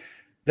League,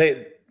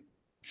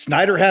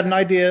 Snyder had an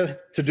idea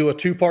to do a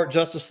 2-part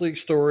Justice League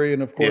story.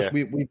 And of course,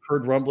 we've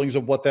heard rumblings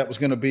of what that was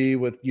going to be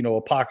with,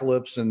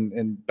 Apocalypse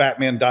and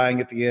Batman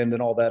dying at the end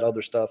and all that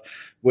other stuff,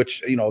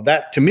 which,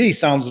 that to me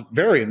sounds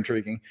very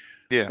intriguing.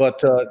 Yeah.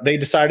 But they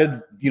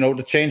decided,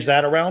 to change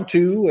that around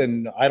too.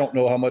 And I don't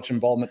know how much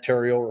involvement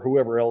Terrio or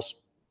whoever else,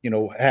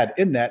 had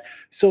in that.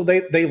 So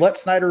they let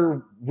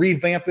Snyder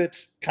revamp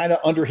it kind of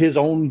under his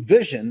own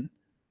vision.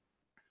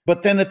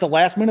 But then at the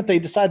last minute, they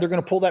decide they're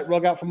going to pull that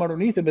rug out from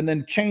underneath him and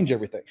then change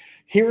everything.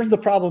 Here's the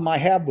problem I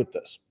have with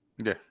this.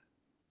 Yeah.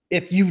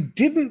 If you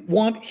didn't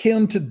want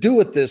him to do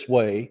it this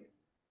way,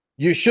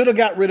 you should have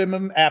got rid of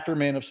him after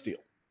Man of Steel.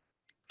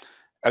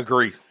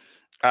 Agree.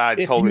 I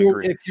totally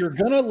agree. If you're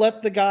going to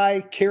let the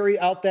guy carry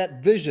out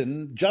that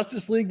vision,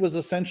 Justice League was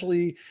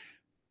essentially,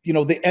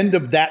 the end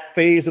of that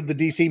phase of the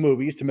DC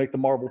movies to make the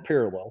Marvel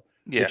parallel,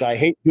 which I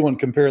hate doing,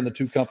 comparing the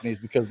two companies,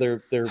 because they're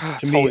to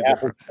totally me,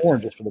 apples and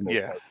oranges for the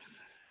most part.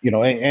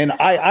 And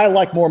I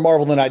like more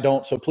Marvel than I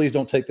don't, so please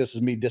don't take this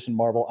as me dissing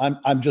Marvel.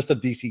 I'm just a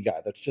DC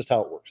guy. That's just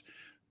how it works.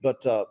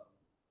 But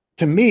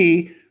to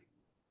me,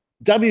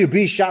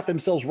 WB shot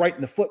themselves right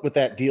in the foot with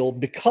that deal,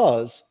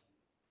 because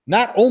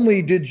not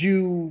only did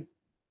you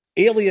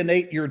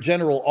alienate your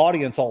general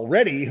audience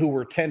already, who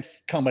were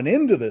tense coming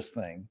into this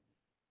thing,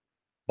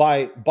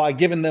 by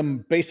giving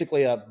them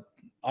basically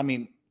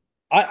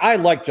I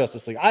like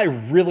Justice League. I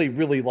really,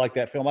 really like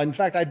that film. In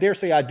fact, I dare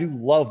say I do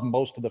love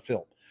most of the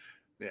film.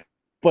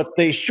 But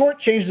they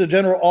shortchanged the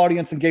general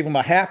audience and gave them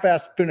a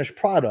half-assed finished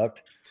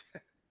product.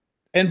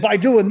 And by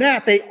doing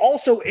that, they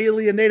also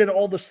alienated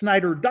all the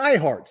Snyder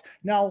diehards.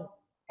 Now,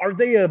 are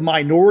they a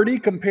minority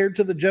compared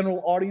to the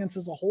general audience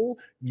as a whole?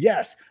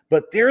 Yes,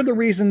 but they're the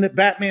reason that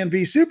Batman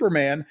v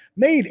Superman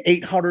made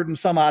 $800 and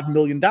some odd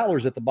million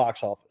at the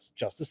box office.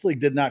 Justice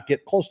League did not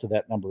get close to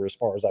that number as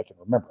far as I can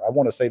remember. I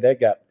want to say they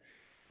got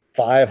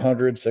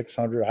 500,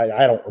 600.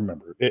 I don't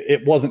remember.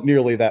 It wasn't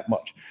nearly that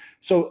much.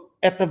 So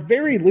at the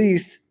very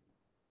least,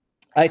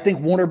 I think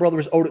Warner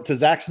Brothers owed it to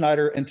Zack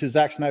Snyder and to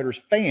Zack Snyder's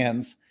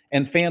fans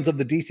and fans of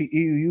the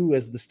DCEU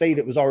as the state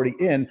it was already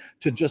in,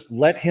 to just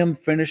let him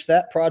finish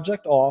that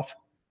project off.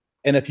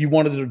 And if you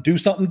wanted to do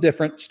something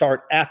different,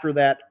 start after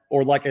that,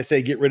 or like I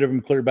say, get rid of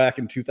him clear back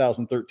in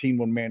 2013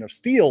 when Man of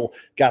Steel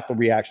got the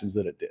reactions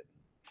that it did.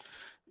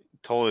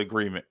 Total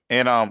agreement.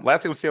 And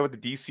last thing we'll say about the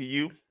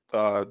DCU,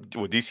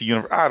 with DC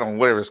Universe, I don't know,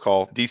 whatever it's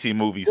called, DC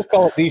movies. Just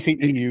call it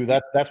DCEU.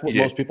 That's what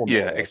most people know.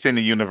 Yeah,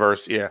 extended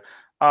universe. Yeah.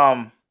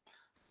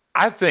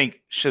 I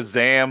think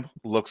Shazam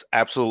looks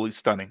absolutely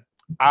stunning.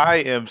 I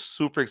am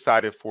super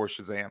excited for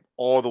Shazam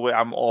all the way.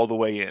 I'm all the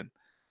way in.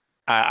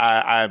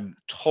 I'm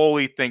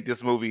totally think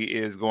this movie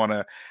is going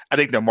to, I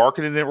think they're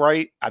marketing it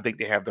right. I think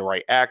they have the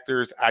right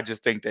actors. I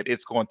just think that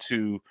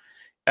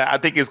I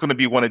think it's going to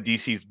be one of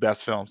DC's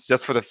best films,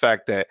 just for the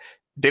fact that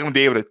they're going to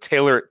be able to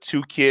tailor it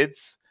to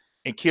kids,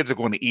 and kids are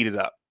going to eat it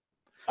up.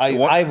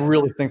 I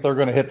really think they're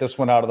going to hit this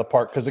one out of the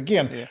park, because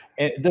again,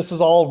 this is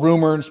all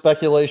rumor and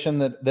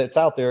speculation that's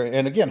out there.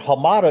 And again,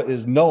 Hamada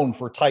is known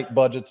for tight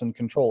budgets and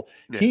control.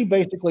 He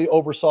basically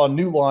oversaw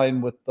New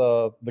Line with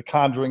the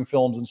Conjuring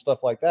films and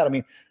stuff like that. I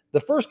mean, the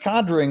first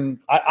Conjuring,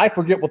 I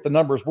forget what the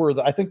numbers were.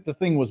 I think the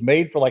thing was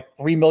made for like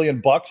 $3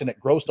 million and it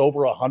grossed over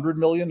 $100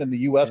 million in the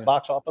U.S.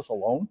 box office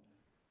alone.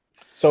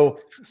 So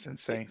it's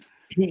insane.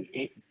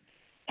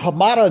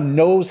 Hamada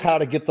knows how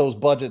to get those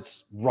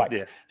budgets right.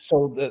 Yeah.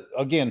 So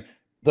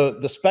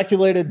the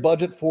speculated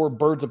budget for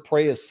Birds of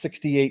Prey is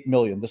 $68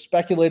 million. The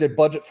speculated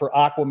budget for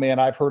Aquaman,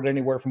 I've heard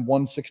anywhere from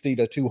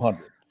 $160 to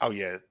 $200. Oh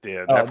yeah,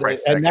 that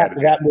price and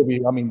that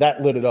movie, I mean,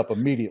 that lit it up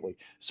immediately.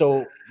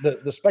 So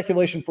the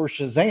speculation for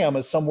Shazam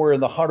is somewhere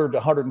in the $100 to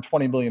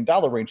 $120 million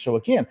range. So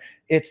again,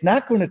 it's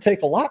not going to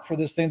take a lot for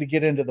this thing to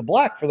get into the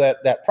black for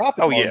that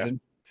profit margin.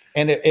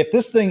 And if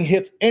this thing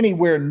hits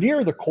anywhere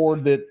near the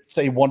chord that,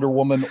 say, Wonder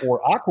Woman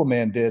or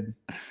Aquaman did,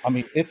 I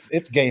mean,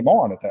 it's game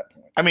on at that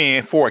point. I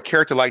mean, for a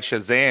character like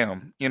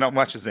Shazam, not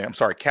Shazam, I'm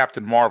sorry,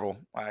 Captain Marvel.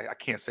 I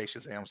can't say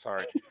Shazam, I'm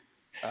sorry.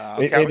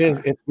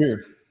 It's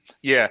weird.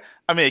 Yeah,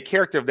 I mean, a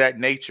character of that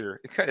nature,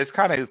 it's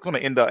going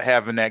to end up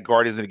having that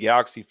Guardians of the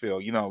Galaxy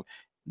feel.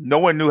 No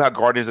one knew how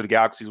Guardians of the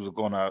Galaxy was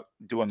going to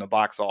do in the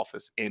box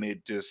office, and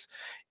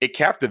it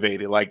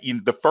captivated. Like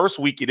the first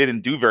week, it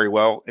didn't do very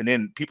well, and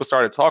then people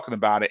started talking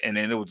about it, and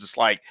then it was just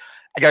like,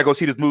 I gotta go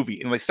see this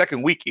movie. And the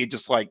second week,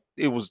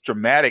 it was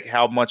dramatic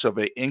how much of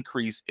an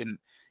increase in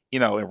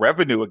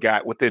revenue it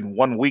got within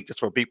 1 week just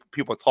for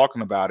people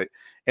talking about it.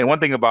 And one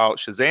thing about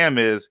Shazam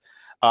is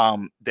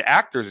the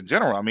actors in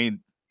general. I mean,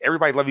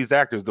 everybody loves these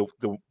actors. The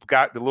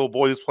little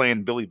boy who's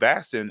playing Billy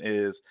Baston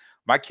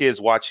my kids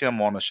watch him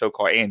on a show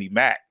called Andy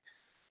Mack,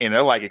 and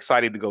they're like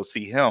excited to go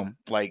see him.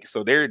 Like,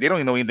 so they don't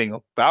even know anything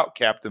about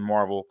Captain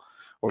Marvel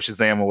or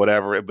Shazam or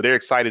whatever, but they're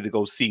excited to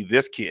go see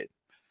this kid.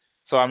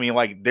 So, I mean,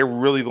 like, they're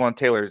really going to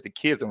tailor the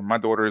kids. And my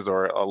daughters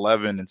are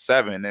 11 and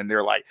 7, and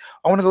they're like,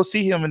 I want to go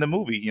see him in the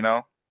movie,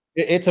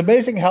 It's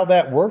amazing how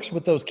that works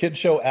with those kid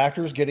show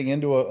actors getting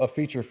into a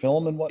feature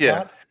film and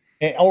whatnot.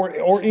 Yeah.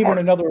 Or even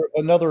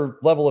another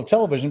level of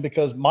television,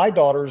 because my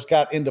daughters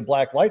got into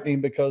Black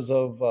Lightning because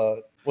of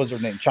what's her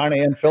name, China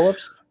Ann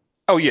Phillips.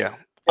 Oh yeah,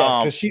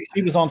 because she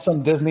was on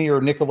some Disney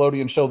or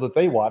Nickelodeon show that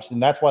they watched,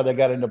 and that's why they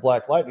got into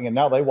Black Lightning, and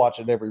now they watch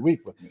it every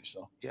week with me.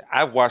 So yeah,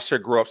 I watched her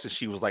grow up since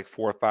she was like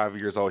 4 or 5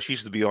 years old. She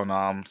used to be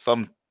on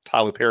some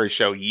Tyler Perry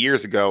show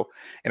years ago,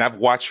 and I've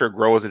watched her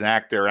grow as an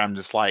actor. And I'm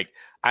just like,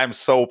 I'm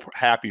so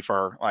happy for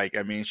her. Like,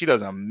 I mean, she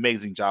does an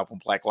amazing job on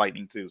Black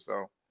Lightning too.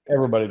 So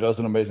everybody does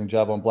an amazing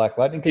job on Black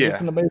Lightning because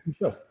it's an amazing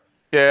show.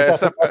 Yeah,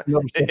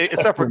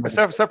 except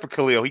for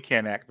Khalil, he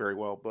can't act very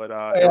well. But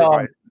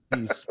everybody,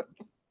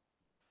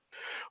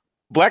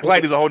 Black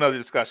Light is a whole nother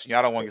discussion.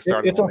 I don't want to get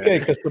started. It's okay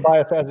because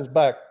Tobias has his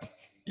back.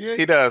 Yeah,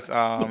 he does. That's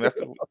I'm going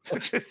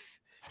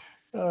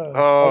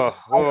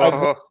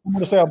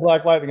to say on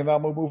Black Lightning, and then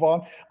I'm going to move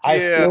on. I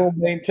still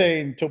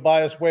maintain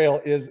Tobias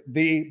Whale is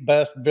the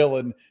best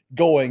villain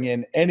going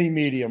in any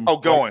medium. Oh,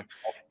 going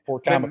for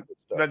comic.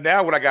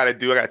 Now what I got to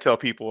do, I got to tell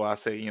people, I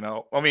say,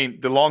 I mean,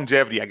 the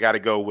longevity, I got to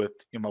go with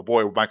my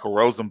boy Michael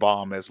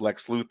Rosenbaum as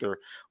Lex Luthor,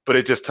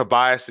 but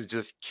Tobias is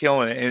just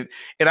killing it.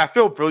 And I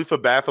feel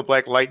bad for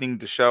Black Lightning,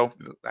 the show.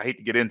 I hate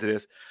to get into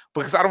this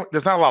because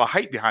there's not a lot of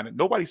hype behind it.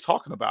 Nobody's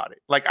talking about it.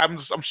 Like, I'm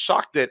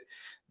shocked that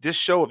this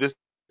show of this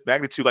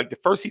magnitude, like the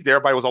first season,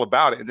 everybody was all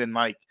about it. And then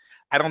I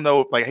don't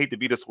know, I hate to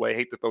be this way, I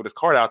hate to throw this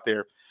card out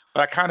there,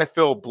 but I kind of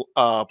feel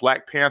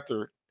Black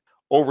Panther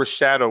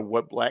overshadowed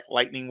what Black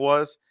Lightning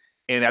was.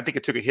 And I think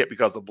it took a hit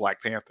because of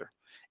Black Panther.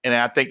 And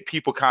I think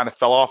people kind of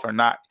fell off or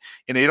not.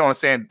 And they don't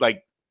understand,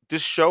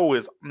 this show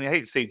is, I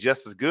hate to say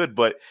just as good,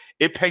 but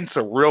it paints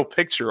a real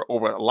picture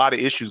over a lot of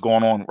issues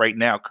going on right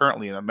now,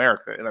 currently in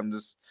America. And I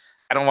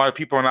don't know why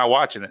people are not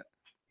watching it.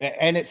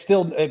 And it's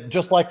still,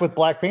 just like with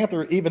Black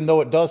Panther, even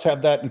though it does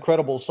have that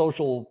incredible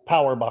social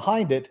power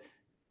behind it,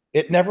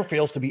 it never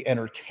fails to be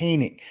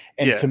entertaining.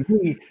 And to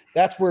me,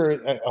 that's where,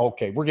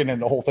 okay, we're getting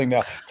into the whole thing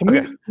now.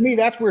 To me,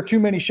 that's where too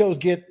many shows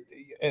get,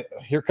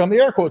 here come the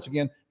air quotes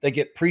again, they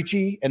get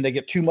preachy and they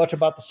get too much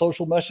about the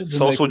social message.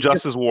 Social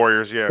justice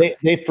warriors,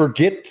 They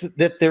forget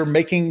that they're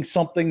making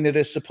something that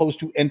is supposed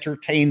to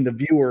entertain the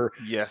viewer.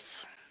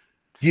 Yes.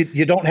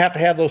 You don't have to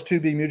have those two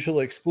be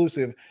mutually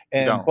exclusive.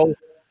 And both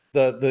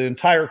the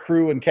entire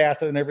crew and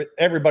cast and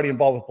everybody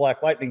involved with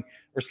Black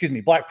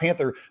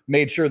Panther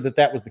made sure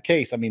that was the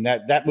case. I mean,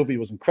 that movie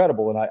was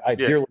incredible, and I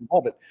dearly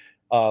love it.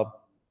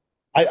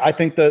 I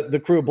think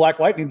the crew of Black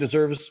Lightning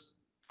deserves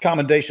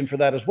commendation for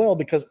that as well,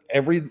 because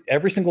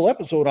every single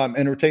episode I'm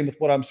entertained with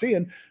what I'm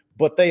seeing,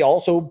 but they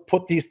also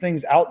put these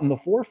things out in the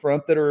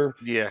forefront that are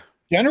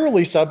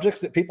generally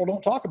subjects that people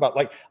don't talk about.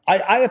 Like,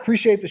 I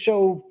appreciate the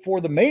show for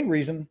the main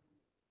reason.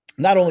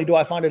 Not only do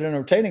I find it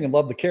entertaining and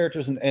love the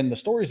characters and the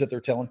stories that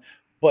they're telling,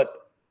 but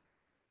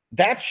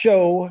that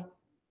show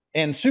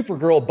and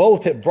Supergirl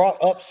both have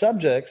brought up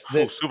subjects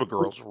that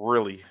Supergirl's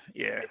really,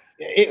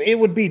 it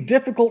would be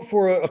difficult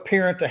for a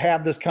parent to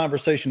have this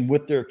conversation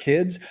with their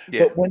kids.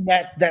 But when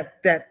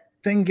that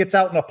thing gets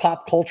out in a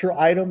pop culture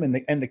item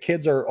and the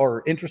kids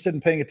are interested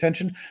in paying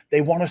attention,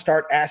 they want to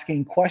start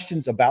asking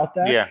questions about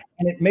that.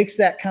 And it makes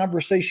that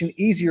conversation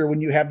easier when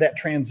you have that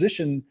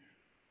transition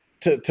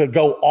to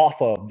go off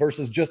of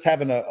versus just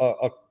having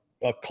a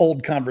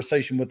cold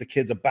conversation with the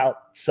kids about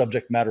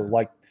subject matter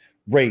like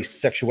race,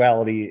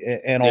 sexuality,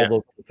 and all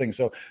those things.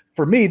 So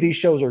for me, these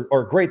shows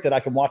are great that I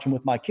can watch them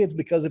with my kids,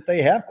 because if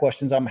they have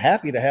questions, I'm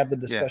happy to have the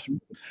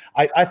discussion.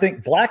 I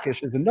think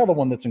Blackish is another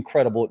one that's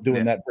incredible at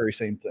doing that very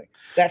same thing.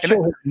 That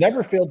show has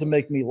never failed to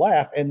make me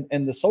laugh,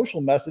 and the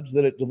social message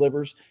that it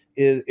delivers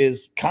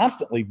is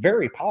constantly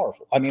very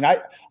powerful. I mean,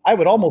 I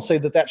would almost say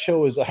that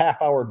show is a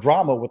half-hour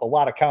drama with a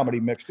lot of comedy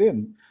mixed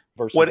in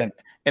versus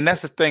and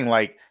that's the thing,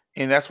 like,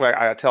 and that's why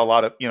I tell a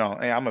lot of, and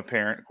I'm a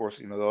parent, of course,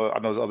 I know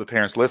there's other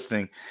parents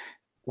listening.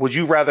 Would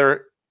you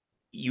rather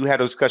you had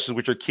those discussions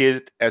with your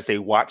kid as they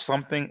watch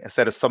something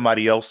instead of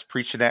somebody else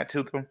preaching that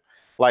to them?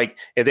 Like,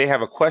 if they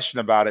have a question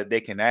about it,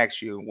 they can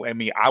ask you. I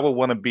mean, I would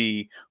want to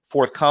be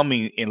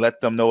forthcoming and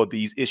let them know of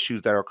these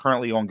issues that are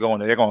currently ongoing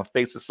that they're going to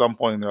face at some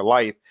point in their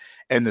life,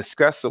 and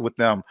discuss it with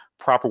them,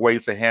 proper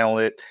ways to handle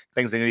it,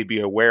 things they need to be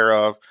aware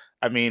of.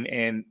 I mean,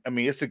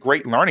 it's a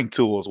great learning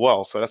tool as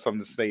well. So that's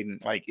something to say.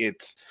 Like,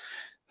 it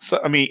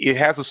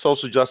has a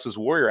social justice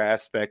warrior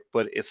aspect,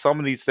 but some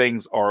of these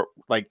things are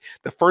like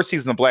the first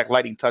season of Black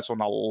Lightning touched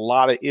on a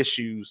lot of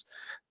issues,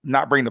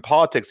 not bringing the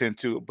politics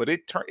into it, but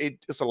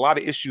it's a lot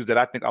of issues that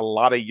I think a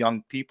lot of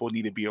young people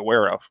need to be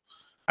aware of.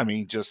 I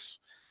mean,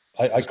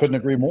 I couldn't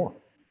agree more.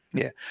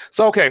 Yeah.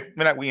 So, okay.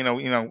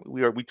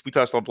 We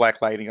touched on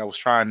Black Lightning. I was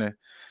trying to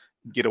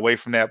get away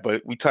from that,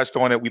 but we touched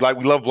on it. We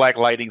love Black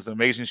Lightning. It's an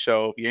amazing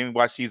show. If you haven't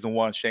watched season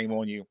 1, shame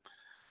on you.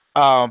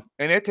 And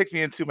it takes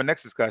me into my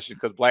next discussion,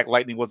 because Black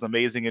Lightning was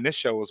amazing in this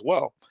show as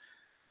well.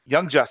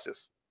 Young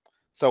Justice.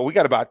 So we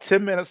got about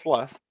 10 minutes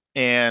left,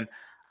 and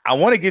I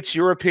want to get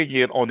your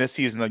opinion on this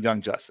season of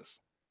Young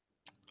Justice.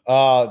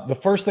 The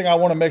first thing I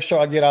want to make sure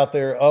I get out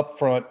there up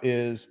front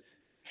is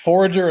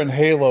Forager and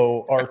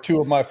Halo are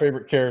two of my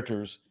favorite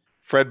characters.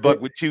 Fred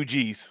Bug with 2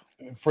 G's.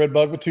 Fred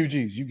Bug with 2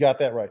 G's. You got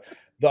that right.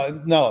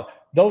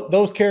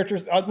 Those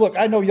characters. Look,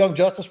 I know Young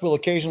Justice will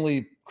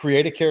occasionally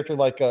create a character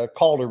like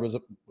Calder was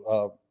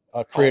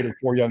created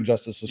for Young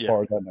Justice, as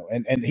far as I know,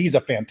 and he's a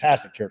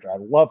fantastic character. I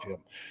love him.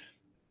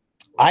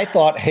 I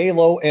thought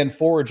Halo and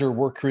Forager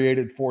were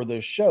created for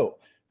this show,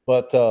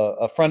 but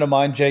a friend of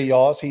mine, Jay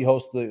Yaws, he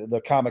hosts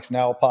the Comics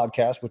Now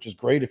podcast, which is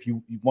great. If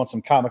you want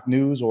some comic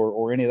news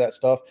or any of that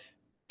stuff,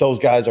 those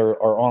guys are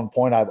on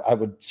point. I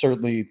would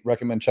certainly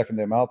recommend checking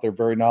them out. They're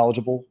very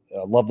knowledgeable.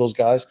 Love those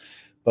guys.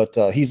 But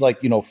he's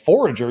like,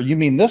 Forager, you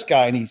mean this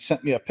guy? And he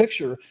sent me a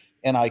picture,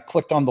 and I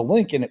clicked on the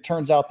link, and it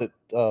turns out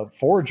that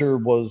Forager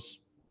was,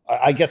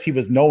 I guess he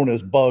was known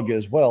as Bug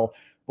as well,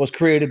 was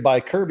created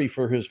by Kirby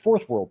for his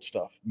Fourth World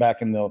stuff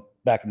back in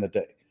the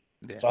day.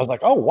 Yeah. So I was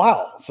like, oh,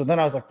 wow. So then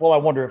I was like, well, I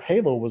wonder if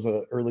Halo was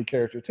an early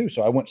character too.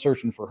 So I went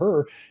searching for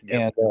her,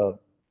 and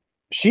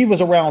she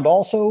was around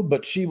also,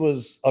 but she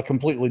was a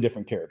completely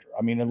different character.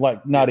 I mean,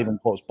 like not even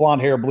close. Blonde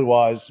hair, blue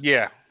eyes.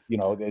 Yeah.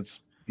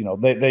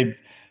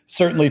 They've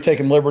certainly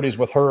taken liberties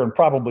with her, and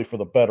probably for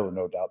the better,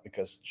 no doubt,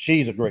 because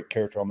she's a great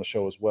character on the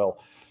show as well.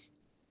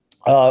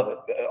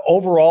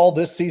 Overall,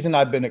 this season,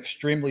 I've been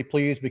extremely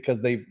pleased,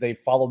 because they've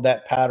followed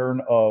that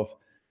pattern of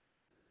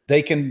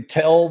they can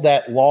tell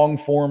that long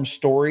form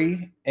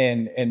story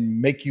and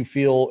make you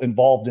feel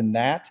involved in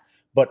that.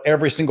 But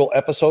every single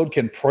episode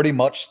can pretty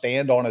much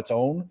stand on its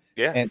own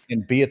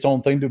and be its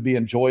own thing to be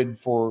enjoyed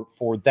for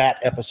that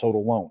episode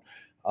alone.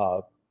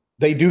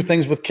 They do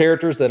things with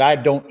characters that I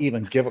don't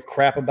even give a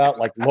crap about,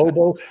 like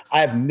Lobo.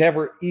 I've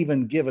never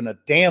even given a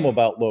damn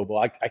about Lobo.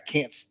 I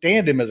can't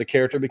stand him as a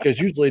character, because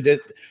usually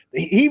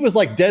he was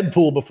like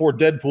Deadpool before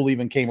Deadpool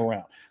even came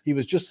around. He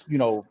was just,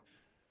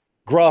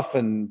 gruff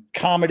and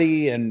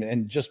comedy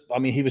and just, I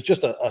mean, he was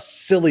just a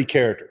silly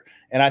character.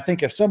 And I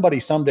think if somebody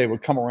someday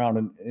would come around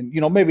and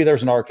maybe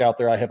there's an arc out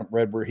there I haven't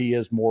read where he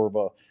is more of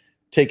a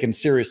taken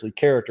seriously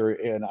character,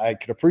 and I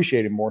could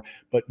appreciate him more.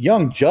 But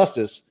Young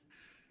Justice,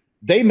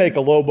 they make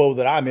a Lobo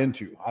that I'm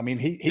into. I mean,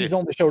 he's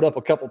only showed up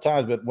a couple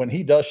times, but when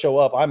he does show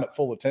up, I'm at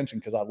full attention,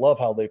 because I love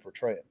how they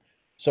portray him.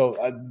 So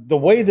the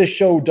way this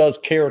show does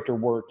character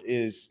work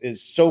is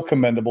so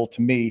commendable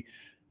to me,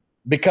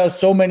 because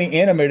so many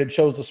animated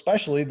shows,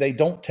 especially, they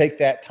don't take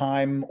that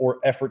time or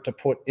effort to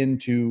put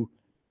into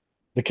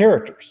the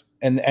characters.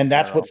 And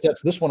that's what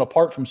sets this one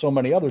apart from so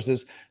many others,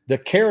 is the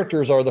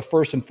characters are the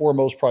first and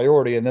foremost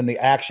priority, and then the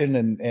action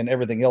and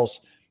everything else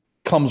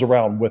comes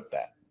around with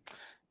that.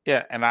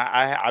 Yeah, and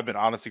I've been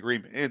honest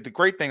agreement. The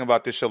great thing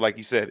about this show, like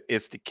you said,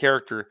 it's the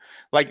character.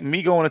 Like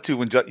me going into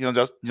when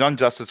Young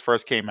Justice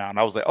first came out, and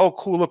I was like, oh,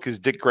 cool, look, it's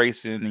Dick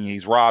Grayson and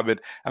he's Robin.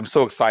 I'm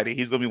so excited.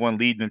 He's going to be one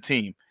leading the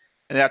team.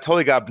 And I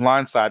totally got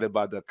blindsided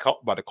by the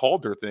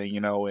Calder thing,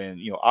 and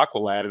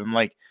Aqualad. And I'm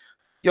like,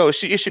 yo, it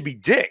should be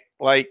Dick.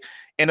 Like,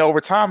 and over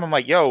time, I'm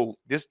like, yo,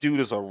 this dude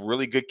is a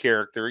really good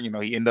character.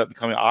 He ended up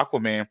becoming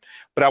Aquaman.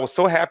 But I was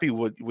so happy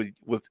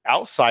with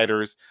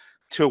Outsiders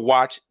to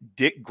watch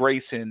Dick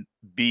Grayson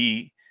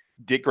be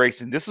Dick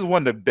Grayson. This is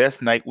one of the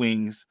best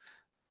Nightwings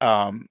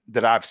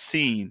that I've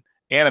seen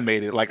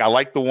animated. Like, I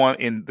like the one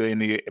in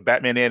the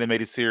Batman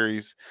animated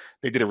series.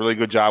 They did a really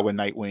good job with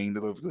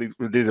Nightwing.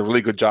 They did a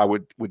really good job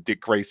with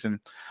Dick Grayson.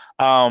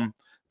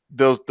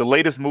 the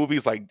latest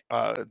movies like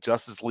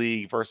Justice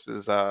League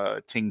versus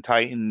Teen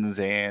Titans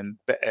and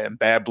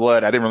Bad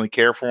Blood, I didn't really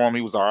care for him.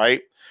 He was all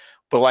right.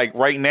 But like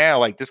right now,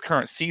 like this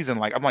current season,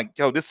 like I'm like,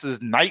 yo, this is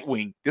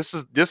Nightwing. This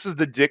is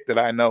the Dick that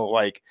I know.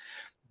 Like,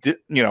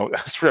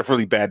 that's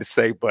really bad to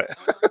say, but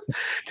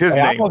his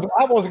name.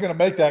 I wasn't going to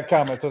make that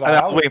comment today.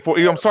 I was waiting for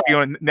you. I'm sorry.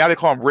 Now they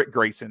call him Rick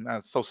Grayson.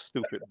 That's so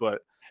stupid.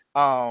 But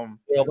well,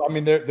 I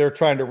mean, they're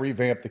trying to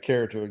revamp the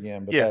character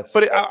again. But yeah,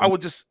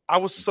 I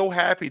was so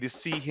happy to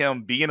see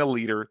him being a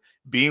leader,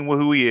 being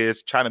who he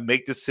is, trying to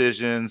make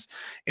decisions,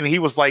 and he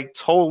was like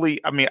totally.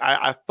 I mean,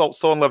 I felt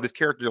so in love with his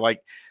character.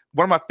 Like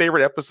one of my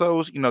favorite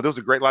episodes. There was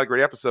a lot of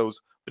great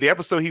episodes, but the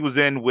episode he was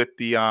in with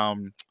the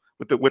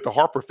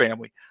Harper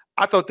family,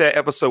 I thought that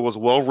episode was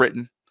well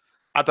written.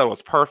 I thought it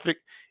was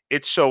perfect.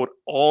 It showed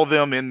all of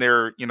them in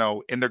their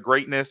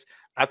greatness.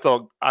 I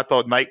thought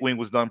Nightwing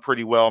was done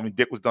pretty well. I mean,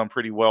 Dick was done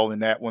pretty well in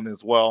that one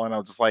as well. And I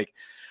was just like,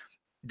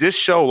 this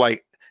show,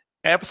 like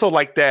an episode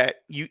like that,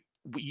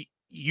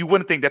 you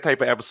wouldn't think that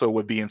type of episode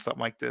would be in something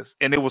like this.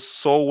 And it was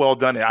so well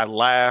done. I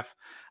laughed.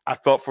 I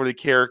felt for the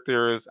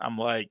characters. I'm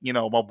like,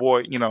 my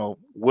boy,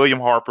 William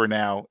Harper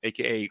now,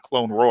 aka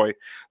Clone Roy,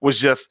 was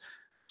just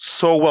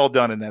so well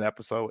done in that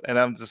episode. And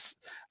I'm sorry.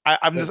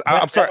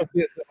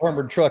 The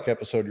armored truck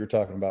episode you're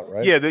talking about,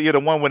 right? Yeah, the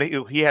one when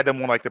he had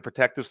them on like the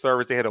protective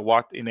service. They had to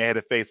walk and they had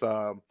to face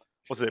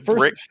was it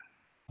Brick?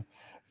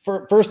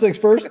 First things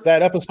first,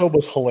 that episode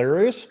was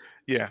hilarious.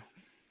 Yeah.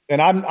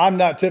 And I'm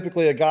not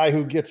typically a guy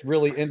who gets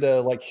really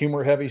into like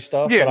humor heavy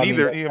stuff. Yeah,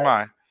 neither am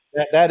I.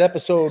 That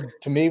episode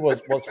to me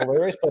was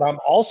hilarious, but I'm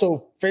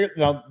also fair.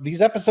 Now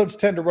these episodes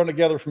tend to run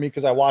together for me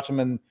because I watch them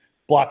in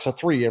blocks of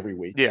 3 every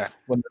week. Yeah,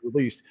 when they're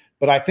released.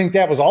 But I think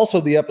that was also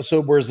the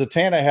episode where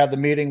Zatanna had the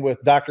meeting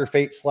with Dr.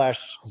 Fate /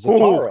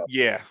 Zatara.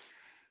 Yeah,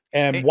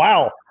 and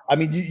wow, I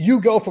mean, you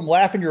go from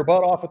laughing your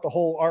butt off at the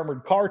whole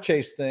armored car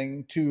chase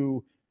thing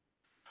to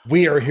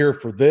we are here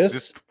for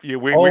this.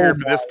 We're here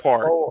for this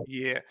part. Lord.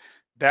 Yeah,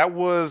 that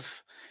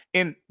was.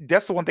 And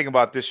that's the one thing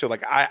about this show.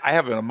 Like I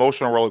have an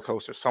emotional roller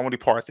coaster. So many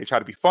parts. They try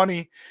to be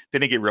funny,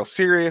 then they get real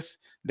serious.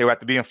 They have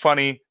to be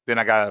funny. Then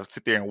I gotta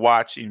sit there and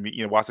watch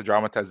the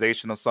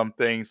dramatization of some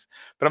things.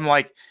 But I'm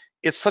like,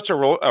 it's such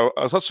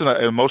such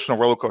an emotional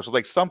roller coaster.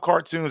 Like some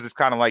cartoons, it's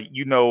kind of like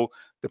the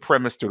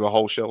premise through the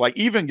whole show. Like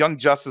even Young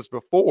Justice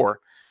before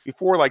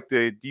like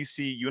the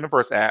DC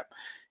Universe app,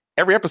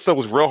 every episode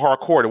was real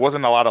hardcore. There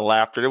wasn't a lot of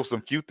laughter. There was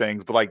some few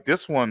things, but like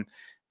this one,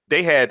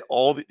 they had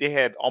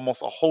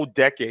almost a whole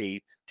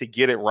decade to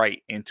get it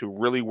right and to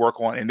really work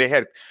on. And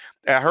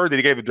I heard that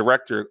they gave the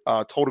director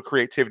total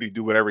creativity to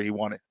do whatever he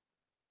wanted.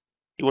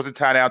 He wasn't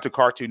tied down to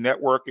Cartoon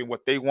Network and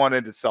what they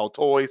wanted to sell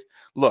toys.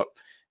 Look,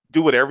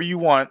 do whatever you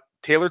want,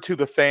 tailor to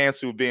the fans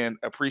who've been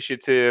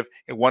appreciative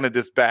and wanted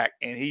this back.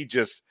 And he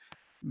just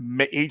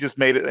made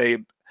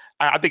it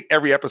I think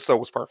every episode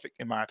was perfect,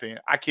 in my opinion.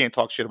 I can't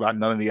talk shit about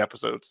none of the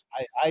episodes.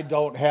 I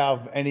don't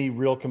have any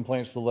real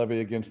complaints to levy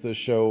against this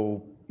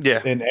show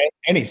in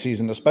any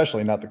season,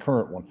 especially not the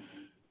current one.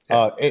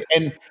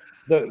 And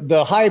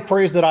the high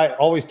praise that I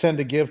always tend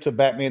to give to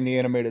Batman the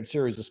Animated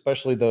Series,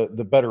 especially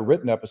the better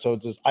written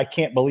episodes, is I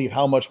can't believe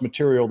how much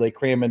material they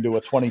cram into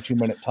a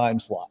 22-minute time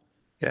slot.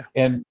 Yeah.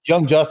 And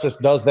Young Justice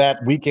does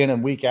that week in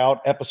and week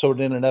out, episode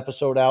in and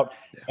episode out.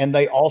 Yeah. And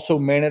they also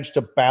manage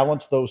to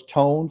balance those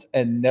tones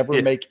and never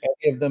make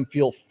any of them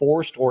feel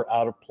forced or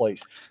out of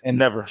place. And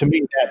never. To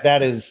me,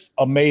 that is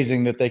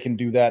amazing that they can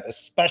do that,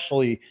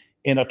 especially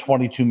in a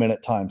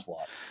 22-minute time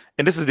slot.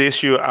 And this is the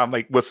issue. I'm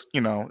like,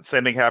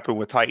 same thing happened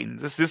with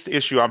Titans. This is the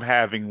issue I'm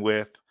having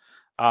with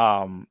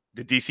the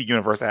DC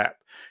Universe app.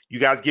 You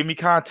guys give me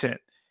content,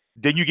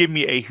 then you give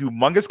me a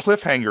humongous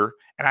cliffhanger,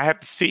 and I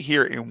have to sit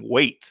here and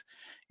wait.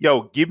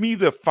 Yo, give me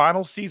the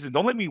final season.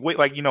 Don't let me wait.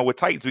 Like, with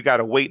Titans, we got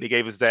to wait. They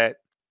gave us that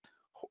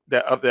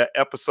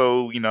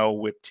episode,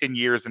 with 10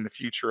 years in the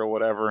future or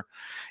whatever.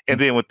 And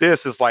then with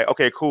this, it's like,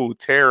 okay, cool.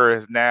 Terra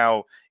has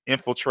now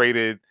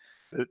infiltrated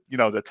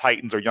the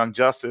Titans or Young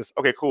Justice.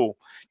 Okay, cool.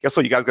 Guess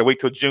what? You guys got to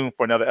wait till June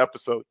for another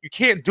episode. You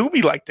can't do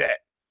me like that.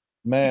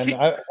 Man,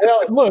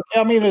 look,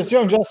 I mean, as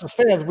Young Justice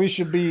fans, we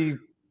should be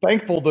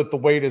thankful that the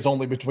wait is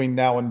only between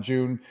now and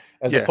June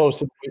as opposed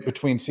to the wait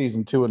between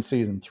season 2 and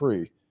season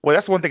 3. Well,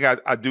 that's one thing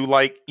I do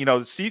like.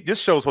 This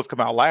show was supposed to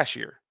come out last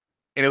year,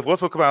 and it was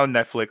supposed to come out on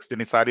Netflix. Then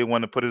they decided they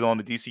wanted to put it on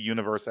the DC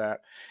Universe app,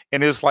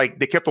 and it's like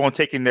they kept on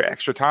taking their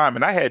extra time,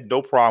 and I had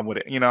no problem with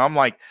it. I'm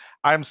like,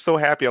 I'm so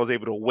happy I was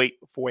able to wait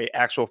for an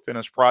actual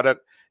finished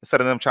product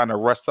instead of them trying to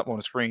rush something on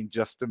the screen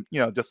just to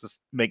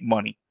make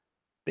money.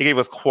 They gave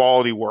us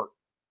quality work.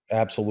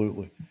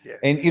 Absolutely. Yeah.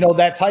 And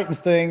that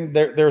Titans thing,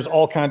 there's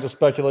all kinds of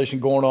speculation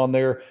going on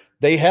there.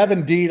 They have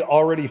indeed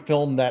already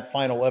filmed that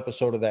final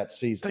episode of that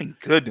season.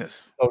 Thank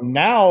goodness. So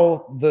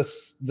now the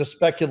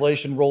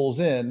speculation rolls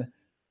in.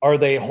 Are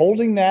they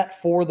holding that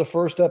for the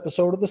first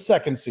episode of the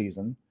second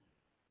season?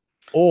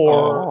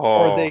 Or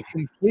are they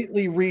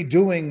completely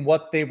redoing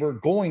what they were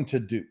going to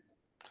do?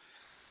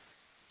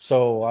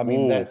 So, I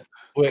mean,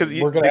 We're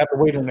going to have to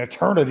wait an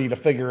eternity to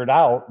figure it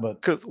out.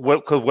 But because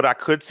what I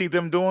could see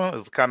them doing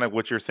is kind of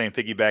what you're saying,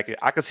 piggybacking.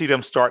 I could see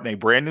them starting a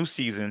brand new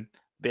season.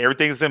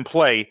 Everything's in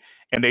play,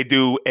 and they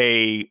do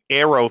a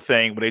Arrow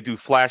thing where they do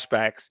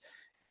flashbacks,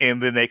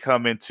 and then they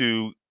come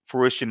into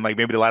fruition, like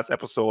maybe the last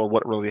episode or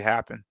what really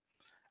happened.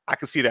 I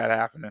could see that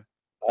happening.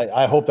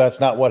 I hope that's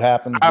not what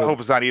happens. I hope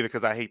it's not either,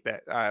 because I hate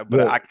that.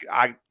 But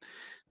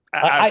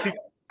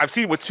I've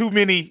seen it with too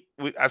many.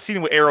 I've seen it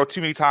with Arrow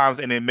too many times,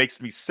 and it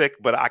makes me sick.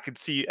 But I could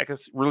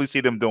really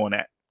see them doing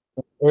that.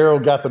 Arrow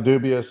got the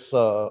dubious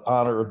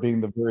honor of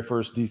being the very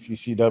first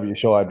DCCW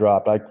show I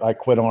dropped. I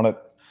quit on it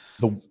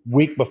the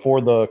week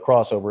before the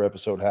crossover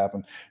episode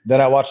happened.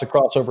 Then I watched the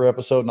crossover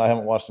episode, and I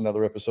haven't watched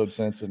another episode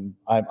since. And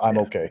I'm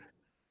okay.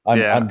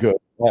 I'm good.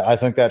 I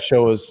think that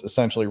show has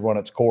essentially run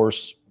its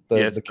course.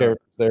 The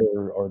characters there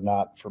are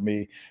not for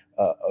me.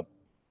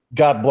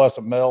 God bless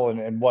Mel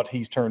and what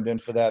he's turned in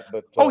for that.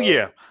 But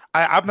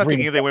I'm not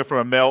taking anything away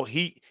from Mel.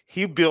 He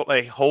built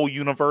a whole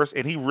universe,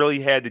 and he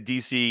really had the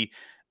DC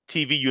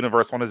TV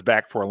universe on his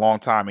back for a long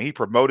time. And he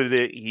promoted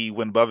it. He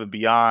went above and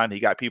beyond. He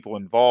got people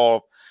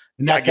involved.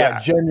 And that guy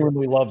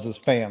genuinely loves his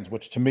fans,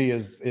 which to me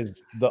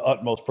is the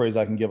utmost praise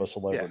I can give a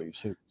celebrity.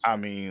 Yeah. I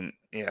mean,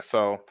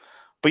 so.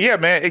 But yeah,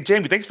 man. Hey,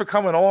 Jamie, thanks for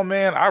coming on,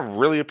 man. I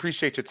really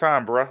appreciate your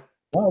time, bro.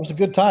 No, it was a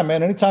good time,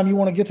 man. Anytime you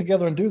want to get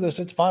together and do this,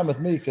 it's fine with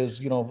me, because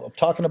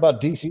talking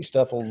about DC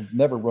stuff will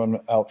never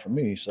run out for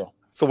me. So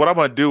what I'm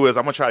going to do is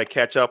I'm going to try to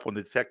catch up on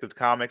the Detective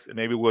Comics, and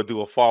maybe we'll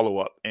do a follow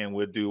up, and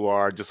we'll do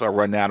our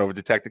rundown over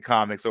Detective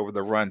Comics over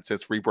the run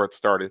since Rebirth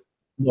started.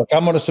 Look,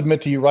 I'm going to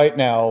submit to you right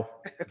now.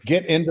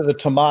 Get into the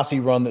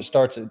Tomasi run that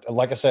starts at,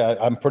 like I said,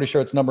 I'm pretty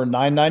sure it's number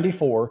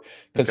 994,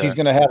 because he's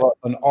going to have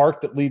an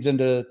arc that leads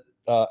into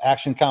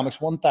Action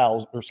Comics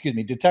 1000, or excuse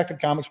me, Detective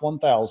Comics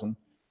 1000.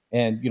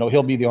 And,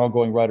 he'll be the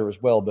ongoing writer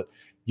as well. But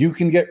you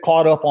can get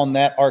caught up on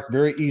that arc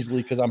very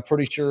easily, because I'm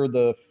pretty sure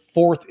the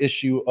 4th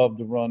issue of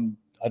the run,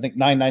 I think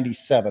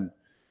 997,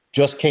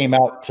 just came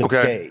out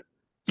today.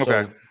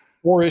 Okay. So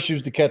 4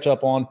 issues to catch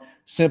up on,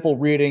 simple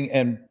reading.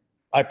 And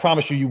I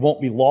promise you won't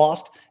be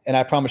lost. And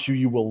I promise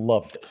you will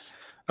love this.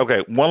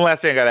 Okay. One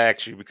last thing I got to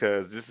ask you,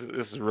 because this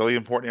is really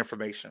important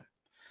information.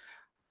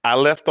 I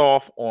left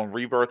off on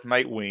Rebirth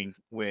Nightwing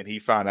when he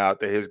found out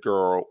that his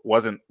girl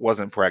wasn't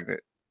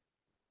pregnant.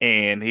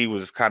 And he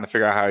was kind of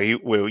figuring out how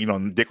Dick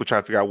was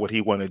trying to figure out what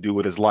he wanted to do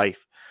with his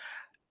life.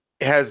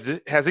 Has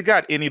it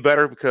got any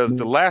better? Because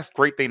the last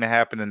great thing that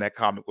happened in that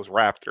comic was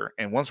Raptor.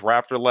 And once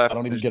Raptor left, I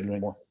don't even get it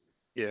anymore.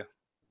 Yeah.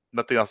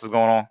 Nothing else is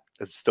going on.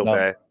 It's still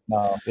bad.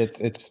 No,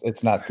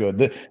 it's not good.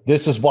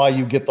 This is why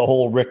you get the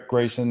whole Rick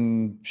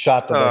Grayson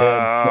shot to the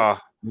head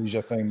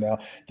thing now.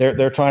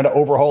 They're trying to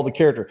overhaul the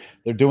character.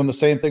 They're doing the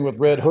same thing with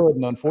Red Hood,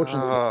 and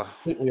unfortunately, it's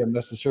completely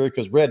unnecessary,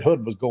 because Red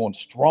Hood was going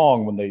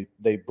strong when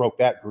they broke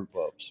that group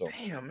up. So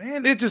damn,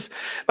 man, it just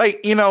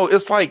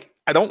it's like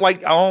I don't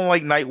like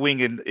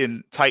Nightwing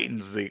in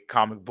Titans, the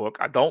comic book.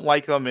 I don't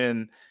like him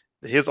in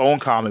his own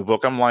comic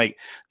book. I'm like,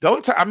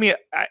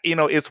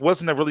 it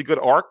wasn't a really good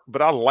arc,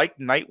 but I like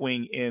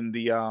Nightwing in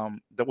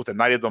with the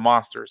Night of the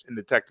Monsters in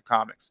Detective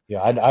Comics.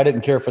 Yeah, I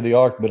didn't care for the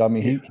arc, but I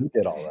mean, he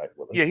did all right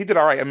with it. Yeah, he did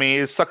all right. I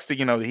mean, it sucks that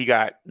he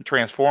got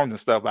transformed and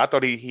stuff, but I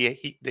thought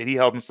he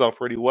held himself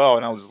pretty well,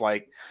 and I was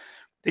like,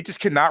 they just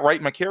cannot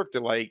write my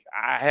character. Like,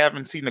 I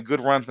haven't seen a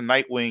good run for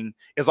Nightwing.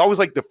 It's always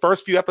like the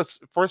first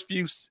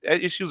few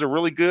issues are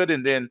really good,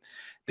 and then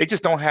they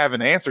just don't have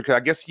an answer, because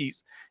I guess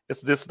this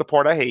is the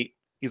part I hate.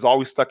 He's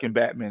always stuck in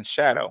Batman's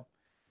shadow.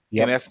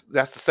 Yep. And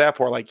that's the sad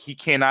part. Like, he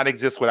cannot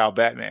exist without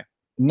Batman.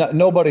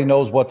 Nobody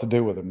knows what to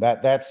do with him.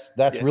 That's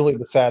really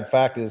the sad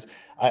fact. Is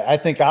I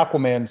think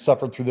Aquaman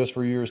suffered through this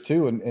for years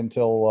too,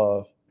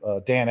 until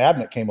Dan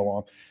Abnett came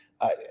along.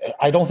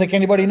 I don't think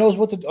anybody knows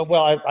what to do.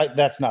 Well,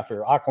 that's not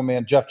fair.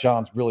 Aquaman, Jeff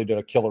Johns really did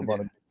a killer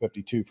run in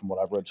 52 from what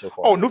I've read so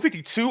far. Oh, New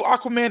 52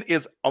 Aquaman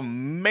is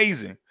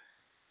amazing.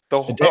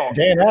 Dan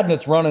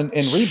Abnett's run in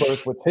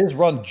Rebirth, which his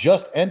run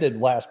just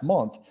ended last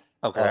month.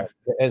 Okay.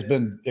 Has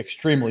been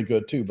extremely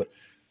good too. But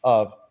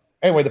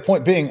anyway, the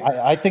point being,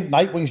 I think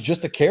Nightwing's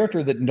just a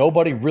character that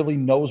nobody really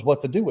knows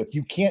what to do with.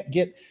 You can't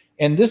get,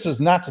 and this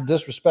is not to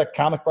disrespect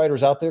comic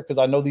writers out there, because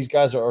I know these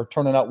guys are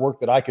turning out work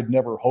that I could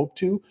never hope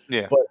to.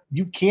 Yeah. But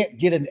you can't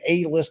get an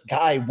A-list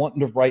guy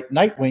wanting to write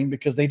Nightwing,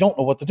 because they don't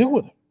know what to do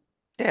with him.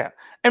 Yeah.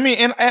 I mean,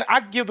 and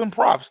I give them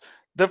props.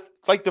 The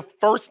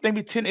first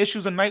maybe 10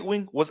 issues of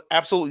Nightwing was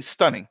absolutely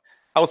stunning.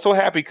 I was so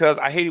happy, because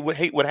I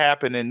hate what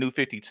happened in New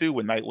 52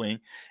 with Nightwing,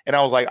 and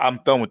I was like, I'm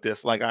done with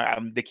this. Like,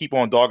 they keep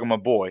on dogging my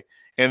boy,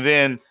 and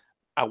then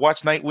I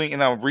watch Nightwing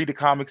and I read the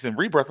comics and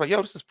Rebirth. Like,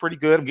 yo, this is pretty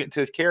good. I'm getting to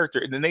his character,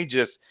 and then they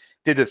just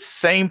did the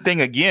same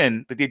thing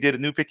again that they did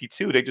in New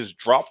 52. They just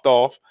dropped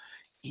off.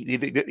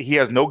 He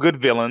has no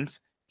good villains.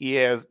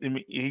 He's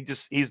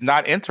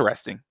not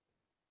interesting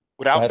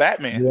without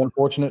Batman. The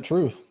unfortunate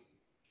truth.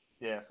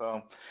 Yeah,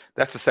 so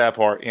that's the sad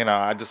part.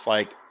 I just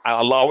I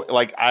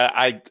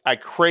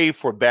crave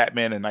for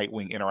Batman and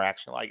Nightwing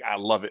interaction. Like, I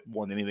love it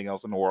more than anything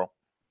else in the world.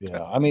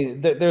 Yeah, I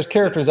mean, there's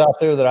characters out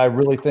there that I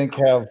really think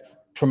have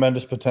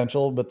tremendous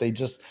potential, but they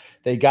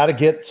got to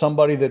get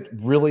somebody that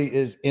really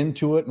is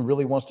into it and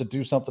really wants to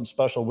do something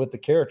special with the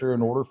character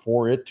in order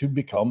for it to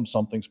become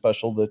something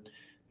special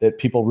that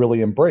people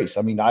really embrace.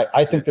 I mean,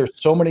 I think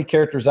there's so many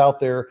characters out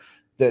there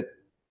that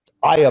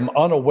I am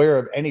unaware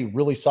of any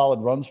really solid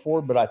runs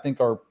for, but I think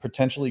are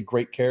potentially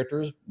great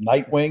characters.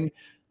 Nightwing,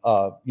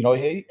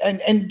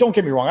 and don't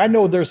get me wrong, I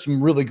know there's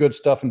some really good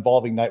stuff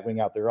involving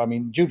Nightwing out there. I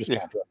mean, Judas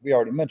Contract, we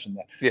already mentioned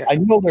that. Yeah. I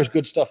know there's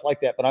good stuff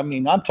like that, but I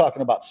mean, I'm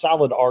talking about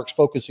solid arcs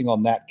focusing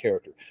on that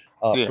character.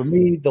 For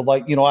me,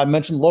 I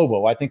mentioned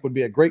Lobo, I think would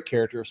be a great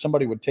character if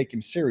somebody would take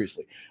him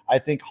seriously. I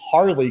think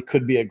Harley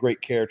could be a great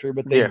character,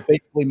 but they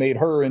basically made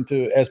her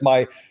into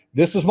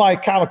this is my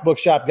comic book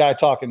shop guy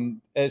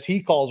talking, as he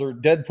calls her,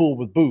 Deadpool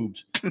with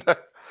boobs.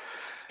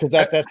 Because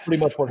that's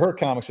pretty much what her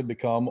comics have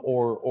become,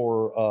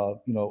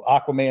 or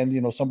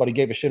Aquaman. Somebody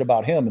gave a shit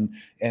about him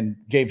and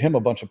gave him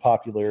a bunch of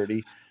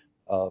popularity.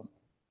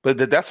 But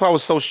that's why I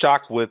was so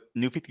shocked with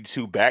New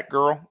 52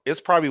 Batgirl.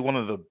 It's probably one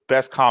of the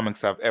best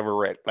comics I've ever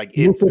read. Like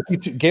New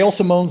 52, Gail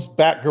Simone's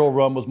Batgirl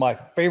run was my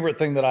favorite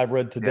thing that I've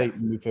read to date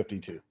in New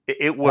 52.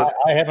 It was.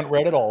 I haven't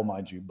read it all,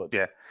 mind you, but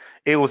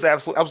it was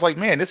absolutely. I was like,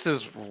 man, this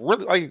is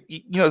really like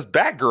it's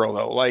Batgirl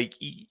though. Like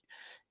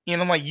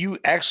like you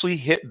actually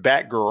hit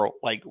Batgirl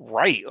like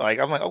right. Like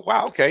I'm like, oh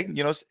wow, okay.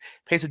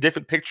 Paints a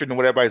different picture than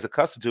what everybody's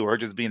accustomed to. Her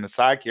just being a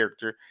side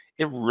character.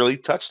 It really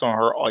touched on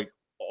her like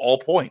all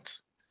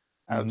points.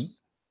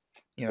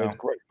 It's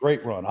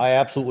great run. I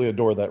absolutely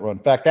adore that run.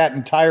 In fact, that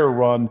entire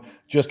run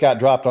just got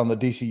dropped on the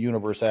DC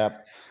Universe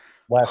app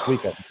last week,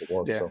 I think it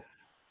was. Yeah.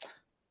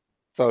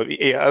 So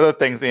other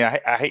things. I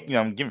hate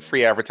I'm giving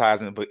free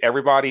advertisement, but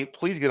everybody,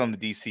 please get on the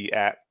DC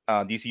app,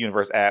 DC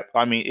Universe app.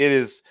 I mean, it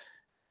is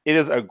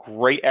a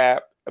great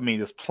app. I mean,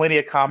 there's plenty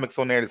of comics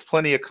on there. There's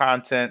plenty of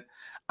content.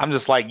 I'm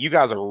just like, you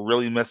guys are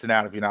really missing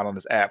out if you're not on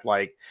this app.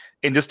 Like,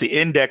 and just the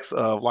index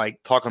of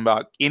like talking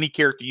about any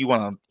character you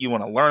want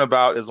to learn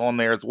about is on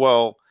there as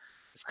well.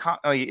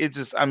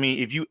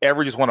 If you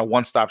ever just want a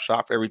one-stop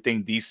shop for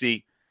everything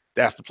DC,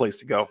 that's the place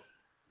to go.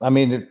 I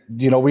mean,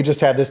 we just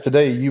had this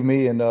today. You,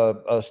 me, and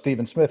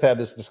Stephen Smith had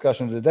this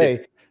discussion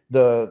today.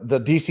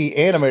 The DC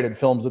animated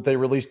films that they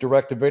released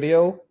direct to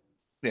video,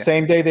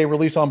 same day they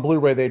release on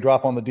Blu-ray, they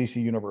drop on the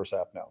DC Universe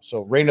app now.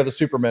 So Reign of the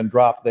Supermen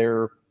dropped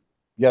there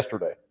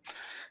yesterday.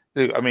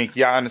 Dude, I mean,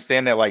 I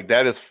understand that. Like,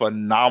 that is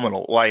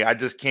phenomenal. Like, I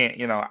just can't,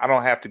 I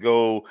don't have to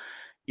go,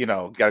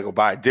 got to go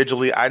buy it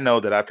digitally. I know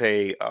that I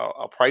pay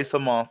a price a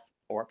month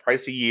or a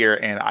price a year,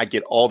 and I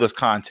get all this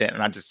content,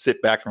 and I just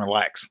sit back and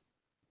relax.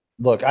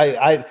 Look,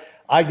 I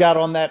got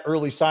on that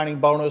early signing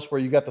bonus where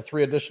you got the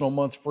 3 additional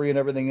months free and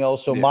everything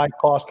else. So my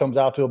cost comes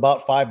out to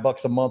about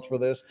 $5 a month for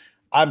this.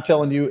 I'm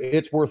telling you,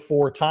 it's worth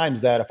 4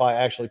 times that if I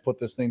actually put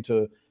this thing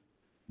to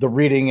the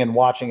reading and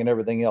watching and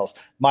everything else.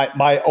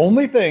 My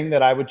only thing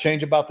that I would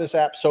change about this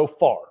app so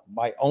far,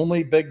 my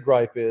only big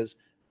gripe is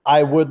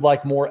I would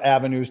like more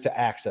avenues to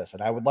access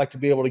it. I would like to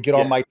be able to get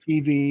on my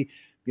TV.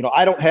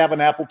 I don't have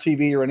an Apple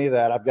TV or any of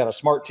that. I've got a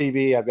smart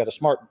TV. I've got a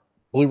smart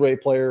Blu-ray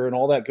player and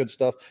all that good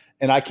stuff.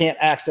 And I can't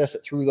access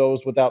it through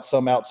those without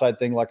some outside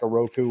thing like a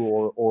Roku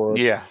or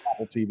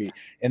Apple TV.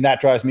 And that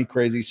drives me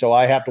crazy. So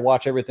I have to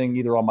watch everything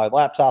either on my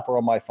laptop or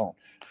on my phone.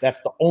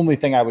 That's the only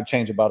thing I would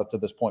change about it to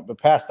this point. But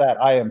past that,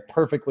 I am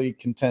perfectly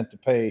content to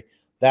pay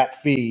that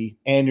fee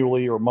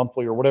annually or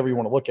monthly or whatever you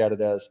want to look at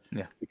it as,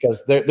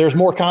 because there's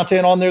more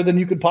content on there than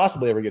you could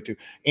possibly ever get to.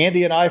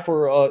 Andy and I,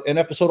 for an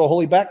episode of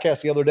Holy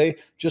Backcast the other day,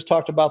 just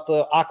talked about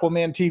the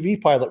Aquaman TV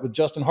pilot with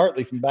Justin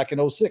Hartley from back in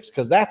 2006,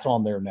 because that's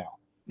on there now.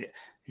 Yeah.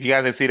 If you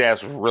guys didn't see that,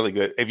 it's really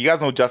good. If you guys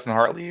know who Justin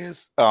Hartley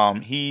is,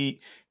 he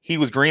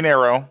was Green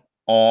Arrow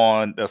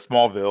on the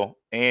Smallville,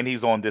 and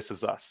he's on This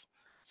Is Us.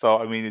 So,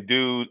 I mean, the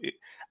dude,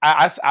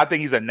 I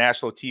think he's a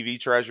national TV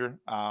treasure.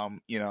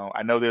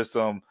 I know there's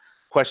some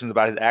questions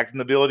about his acting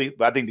ability,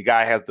 but I think the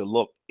guy has the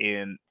look,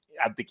 and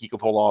I think he can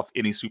pull off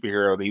any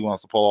superhero that he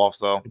wants to pull off.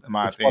 So, in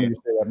my opinion, funny you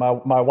say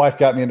that. My wife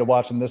got me into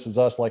watching This Is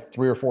Us like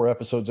 3 or 4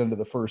 episodes into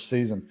the first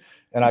season,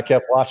 and I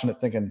kept watching it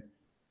thinking,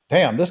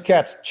 damn, this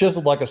cat's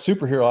chiseled like a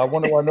superhero. I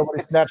wonder why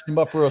nobody snatched him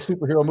up for a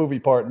superhero movie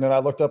part. And then I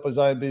looked up his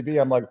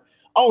IMDb. I'm like,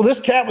 oh,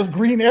 this cat was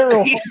Green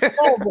Arrow.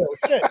 Oh,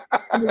 shit.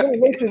 I'm really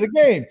late to the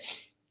game.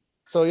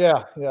 So,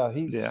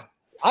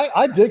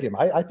 I dig him.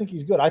 I think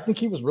he's good. I think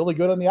he was really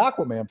good on the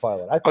Aquaman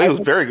pilot. He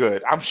was very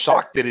good. I'm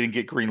shocked that it didn't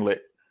get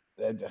greenlit.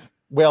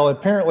 Well,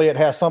 apparently it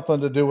has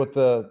something to do with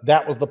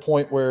that was the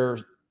point where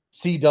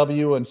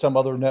CW and some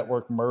other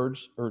network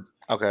merged.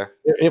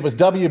 It was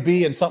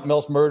WB and something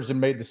else merged and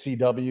made the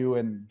CW,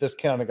 and this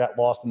kind of got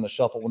lost in the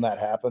shuffle when that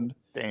happened.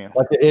 Damn.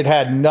 Like it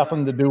had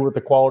nothing to do with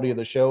the quality of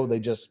the show.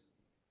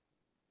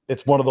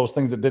 It's one of those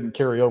things that didn't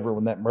carry over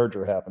when that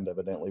merger happened,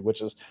 evidently,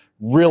 which is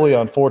really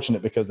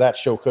unfortunate because that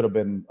show could have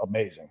been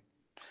amazing.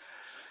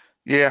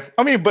 Yeah.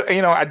 I mean, but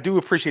I do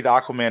appreciate the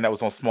Aquaman that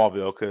was on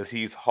Smallville, because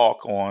he's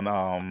Hawk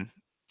on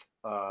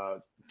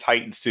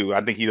Titans too.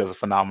 I think he does a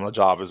phenomenal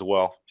job as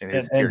well. And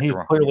he's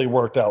clearly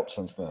worked out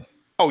since then.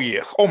 Oh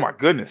yeah. Oh my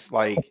goodness.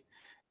 Like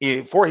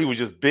before he was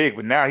just big,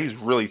 but now he's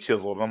really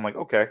chiseled. I'm like,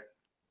 okay.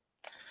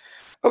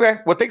 Okay.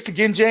 Well, thanks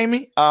again,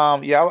 Jamie.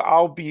 Yeah,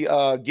 I'll be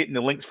getting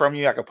the links from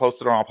you. I can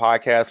post it on our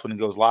podcast when it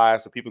goes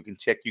live so people can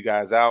check you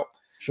guys out.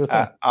 Sure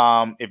thing.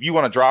 If you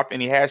want to drop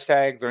any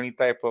hashtags or any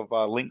type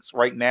of links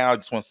right now, I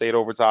just want to say it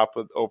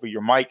over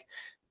your mic.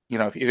 You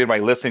know, if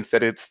anybody listening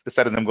said it's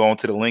instead of them going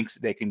to the links,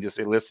 they can just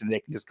listen. They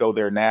can just go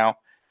there now.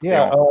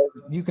 Yeah,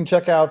 you can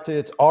check out,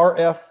 it's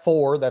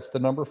RF4, that's the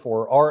number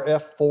 4,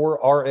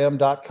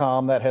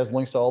 rf4rm.com. That has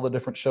links to all the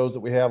different shows that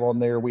we have on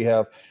there. We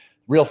have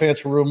Real Fans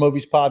for Real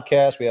Movies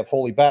podcast. We have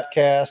Holy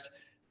Batcast.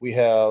 We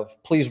have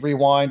Please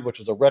Rewind, which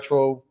is a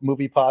retro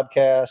movie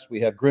podcast. We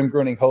have Grim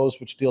Grinning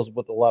Host, which deals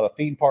with a lot of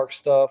theme park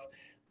stuff.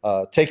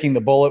 Taking the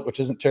Bullet, which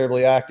isn't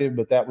terribly active,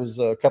 but that was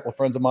a couple of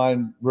friends of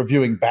mine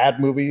reviewing bad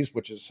movies,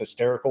 which is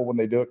hysterical when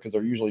they do it because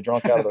they're usually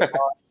drunk out of their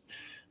minds.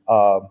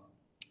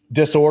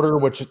 Disorder,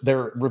 which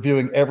they're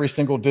reviewing every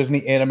single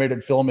Disney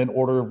animated film in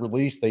order of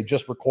release. They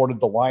just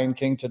recorded The Lion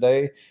King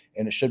today,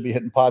 and it should be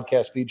hitting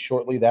podcast feed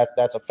shortly.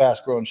 That's a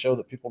fast-growing show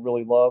that people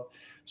really love.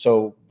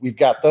 So we've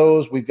got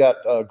those. We've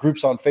got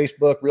groups on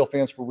Facebook, Real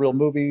Fans for Real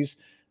Movies.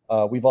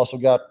 We've also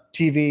got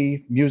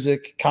TV,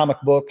 music, comic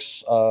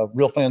books,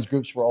 Real Fans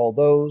groups for all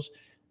those.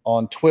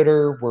 On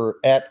Twitter, we're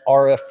at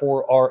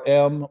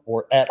RF4RM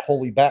or at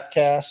Holy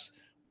Batcast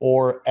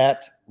or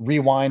at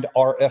Rewind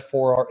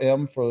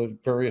RF4RM for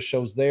various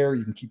shows there.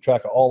 You can keep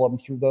track of all of them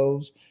through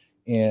those.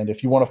 And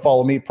if you want to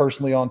follow me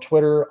personally on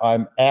Twitter,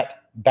 I'm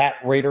at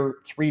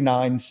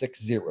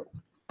BatRaider3960.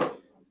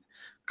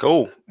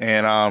 Cool.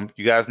 And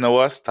you guys know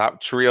us,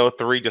 Top Trio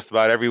 3, just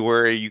about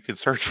everywhere you can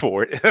search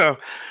for it.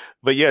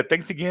 But yeah,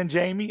 thanks again,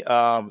 Jamie.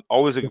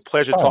 Always a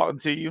pleasure talking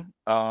to you.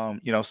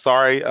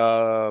 Sorry,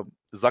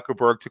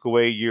 Zuckerberg took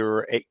away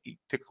your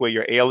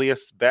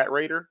alias, Bat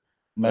Raider.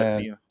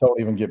 Man, don't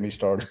even get me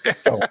started.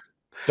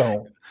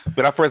 Don't.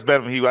 When I first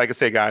met him, like I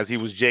said, guys, he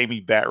was Jamie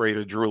Bat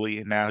Raider Drooly,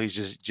 and now he's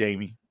just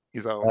Jamie.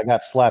 I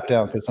got slapped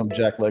down because some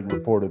jackleg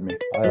reported me.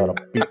 I ought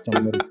to beat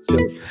somebody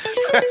silly.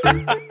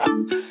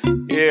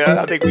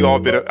 Yeah, I think we all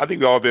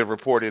been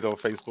reported on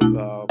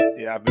Facebook.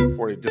 Yeah, I've been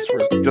reported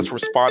just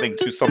responding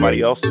to somebody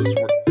else's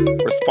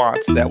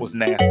response. That was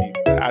nasty.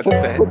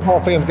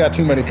 Football fans got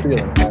too many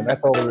feelings, man.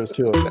 That's all there is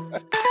to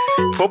it.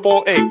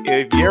 Football. Hey,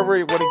 if you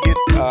ever want to get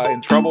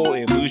in trouble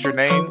and lose your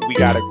name, we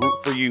got a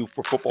group for you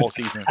for football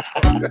seasons.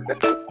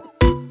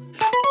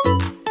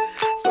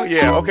 So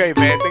yeah, okay,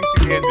 man. Thanks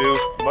again, dude.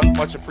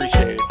 Much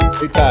appreciated.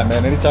 Anytime,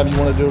 man. Anytime you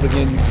want to do it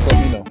again, you just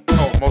let me know.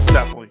 Oh, most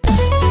definitely.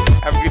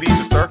 Have a good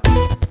evening, sir.